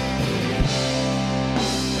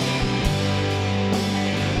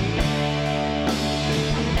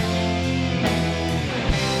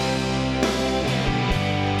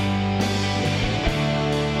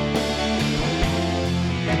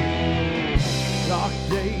 Dark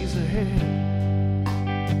days ahead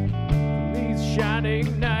from these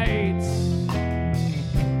shining nights,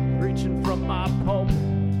 reaching from my pump,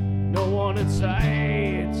 no one in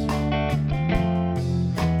sight.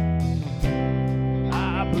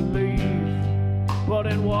 I believe, but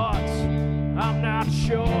in what? I'm not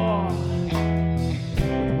sure.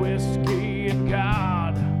 With whiskey and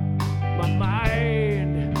God, my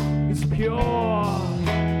mind is pure. I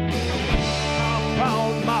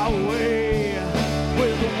found my way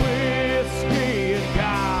with whiskey and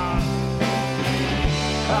God.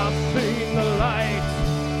 I've seen the light,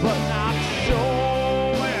 but not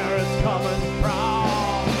sure where it's coming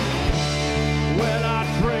from. When I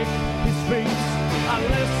drink, he speaks. I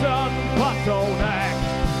listen, but don't act.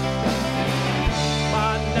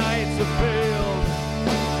 My nights are filled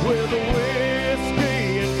with whiskey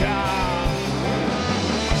and God.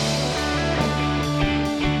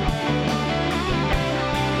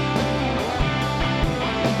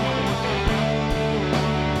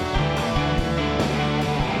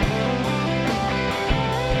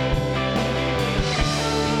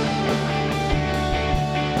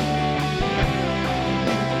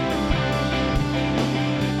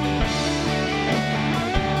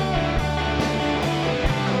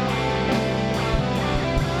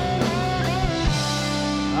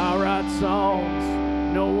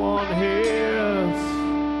 one hits.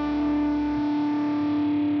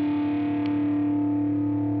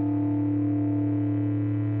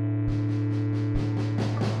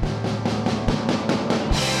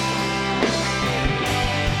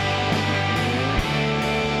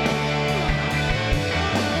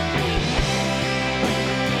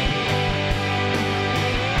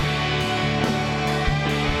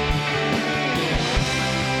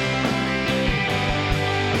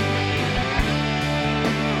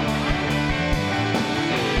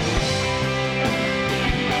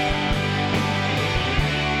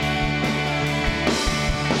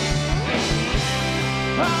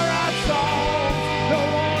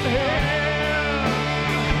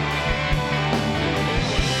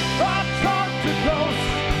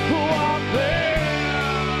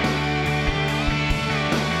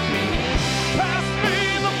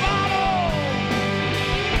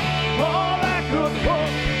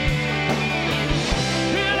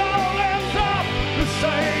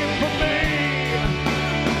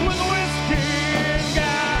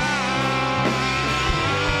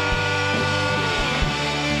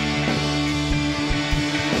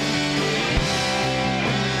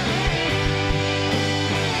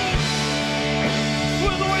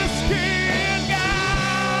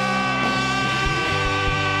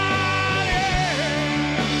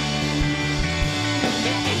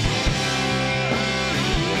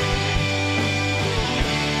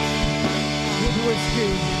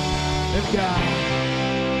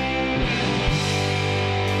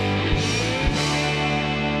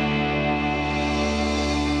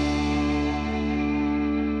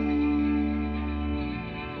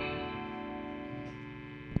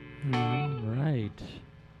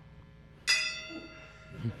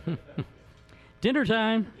 Dinner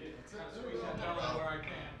time.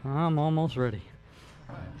 I'm almost ready.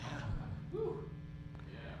 All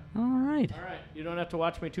right. All right. You don't have to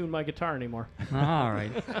watch me tune my guitar anymore. All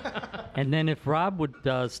right. And then if Rob would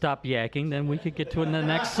stop yakking, then we could get to the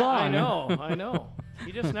next song. I know.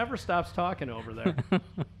 He just never stops talking over there.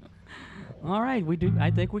 All right. I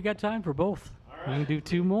think we got time for both. All right. We can do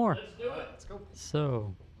two more. Let's do it. Let's go.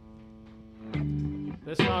 So.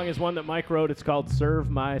 This song is one that Mike wrote. It's called Serve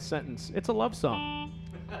My Sentence. It's a love song.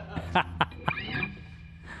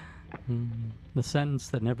 The sentence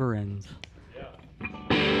that never ends.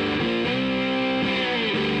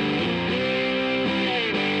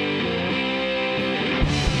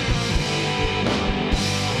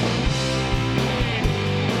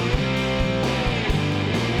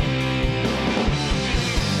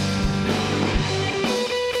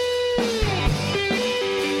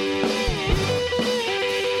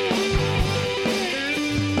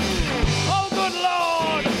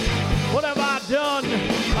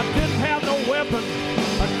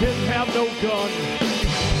 Didn't have no gun.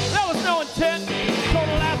 There was no intent,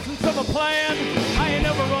 total absence of a plan. I ain't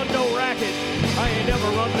never run no racket, I ain't never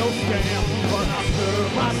run no scam. But I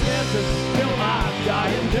serve my sentence till my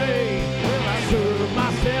dying day. Well, I serve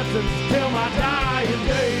my sentence till my dying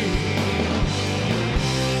day.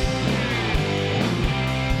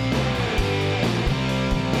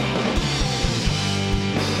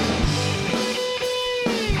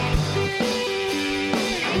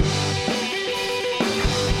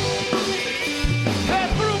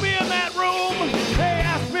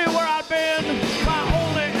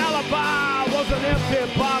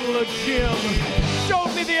 Bottle of gin.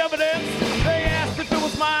 Showed me the evidence. They asked if it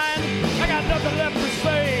was mine. I got nothing left to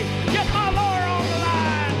say. Get my lawyer on the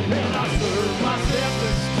line. Will I serve my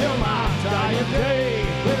sentence till my dying day?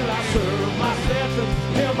 Will I serve my sentence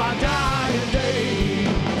till my dying day?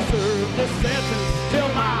 Serve this sentence till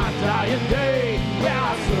my dying day.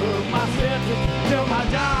 Yeah, I serve my sentence till my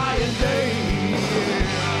dying day.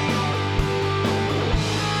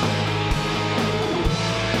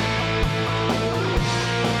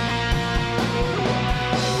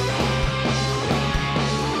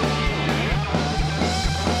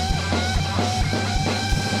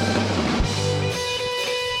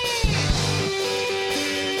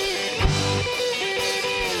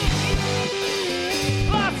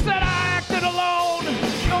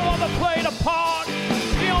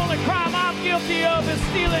 Of is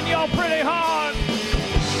stealing your pretty heart.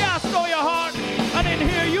 Yeah, I stole your heart. I didn't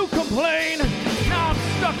hear you complain. Now I'm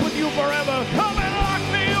stuck with you forever. Come and lock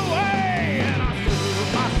me away. And I serve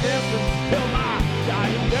my sentence till my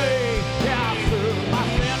dying day. Yeah, I serve my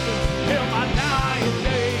sentence till my dying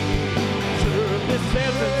day. Serve this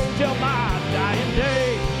sentence till my dying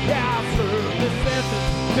day. Yeah, I serve this sentence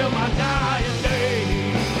till my dying day.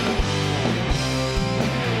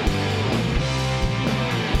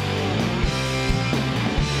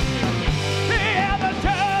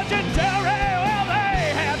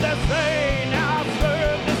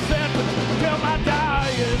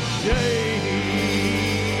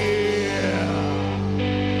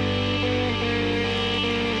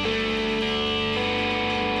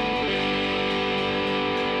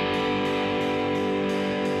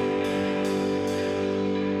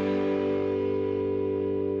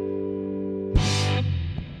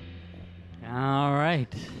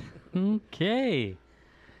 Okay.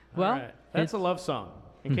 Well, All right. That's a love song.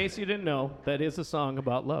 In case you didn't know, that is a song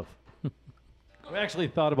about love. We actually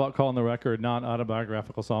thought about calling the record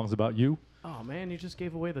non-autobiographical songs about you. Oh, man, you just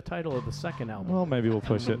gave away the title of the second album. Well, maybe we'll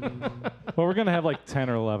push it. Well, we're going to have like 10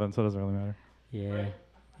 or 11, so it doesn't really matter. yeah,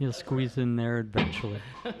 you'll squeeze in there eventually.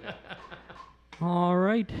 All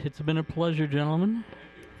right. It's been a pleasure, gentlemen.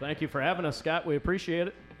 Thank you for having us, Scott. We appreciate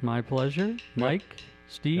it. My pleasure. Mike,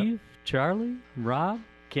 Steve, Charlie, Rob,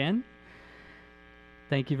 Ken.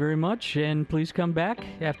 Thank you very much, and please come back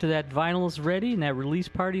after that vinyl is ready and that release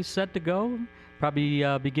party's set to go. Probably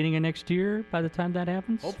beginning of next year by the time that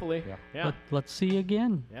happens. Hopefully. Yeah. Let's see you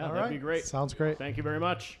again. Yeah, All that'd right. be great. Sounds great. Thank you very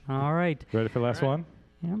much. All right. Ready for the last one?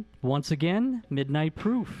 Yeah. Once again, Midnight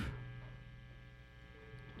Proof.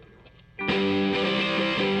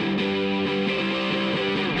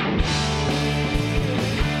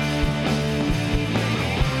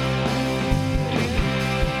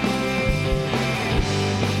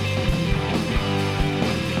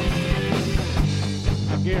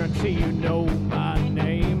 I guarantee you know my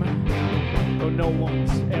name, though no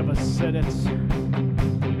one's ever said it.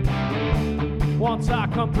 Once I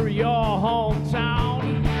come through your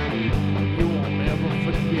hometown, you won't ever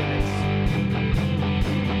forget it.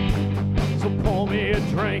 So pour me a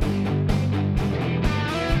drink,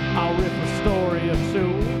 I'll rip a story or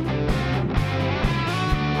two.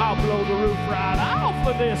 I'll blow the roof right off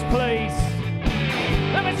of this place.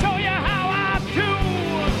 Let me show you how I do.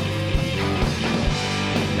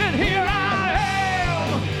 And here I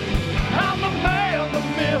am, I'm the man, the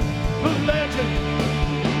myth, the legend.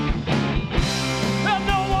 There's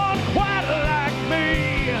no one quite like me.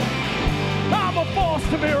 I'm a force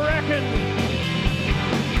to be reckoned.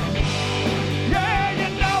 Yeah, you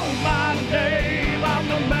know my name. I'm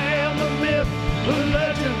the man, the myth, the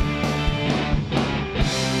legend.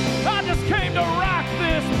 I just came to rock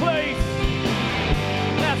this place.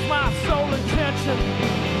 That's my sole intention.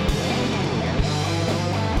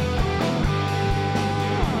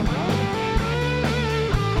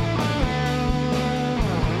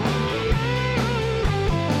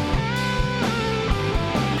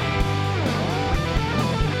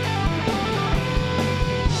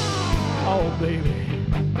 Oh, baby,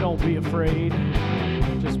 don't be afraid.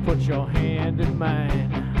 Just put your hand in mine.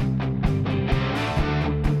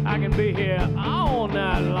 I can be here all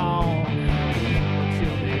night long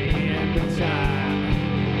till the end of time.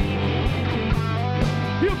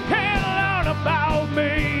 You can't learn about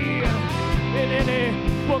me in any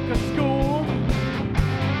book or school.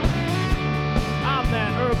 I'm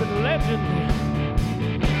that urban legend.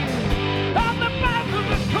 I'm the mouth of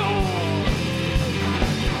the cool.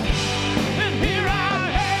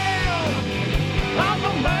 I'm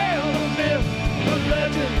the man, the myth, the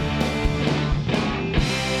legend.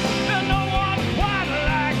 There's no one quite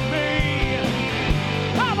like me.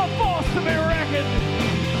 I'm a force to be reckoned.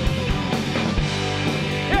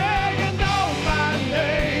 Yeah, you know my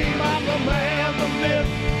name. I'm the man, the myth,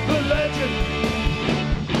 the legend.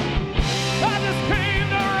 I just came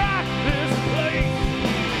to rock this place.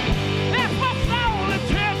 That's my sole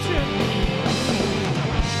intention.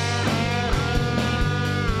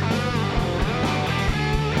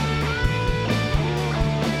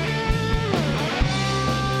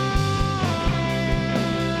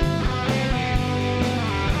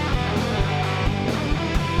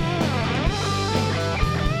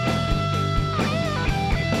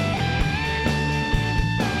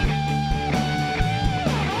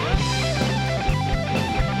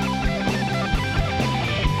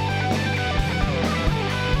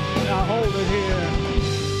 Now hold it here.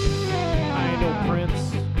 I ain't no prince,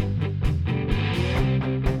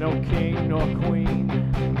 no king, nor queen.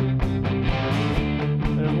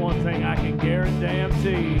 There's one thing I can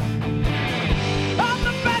guarantee.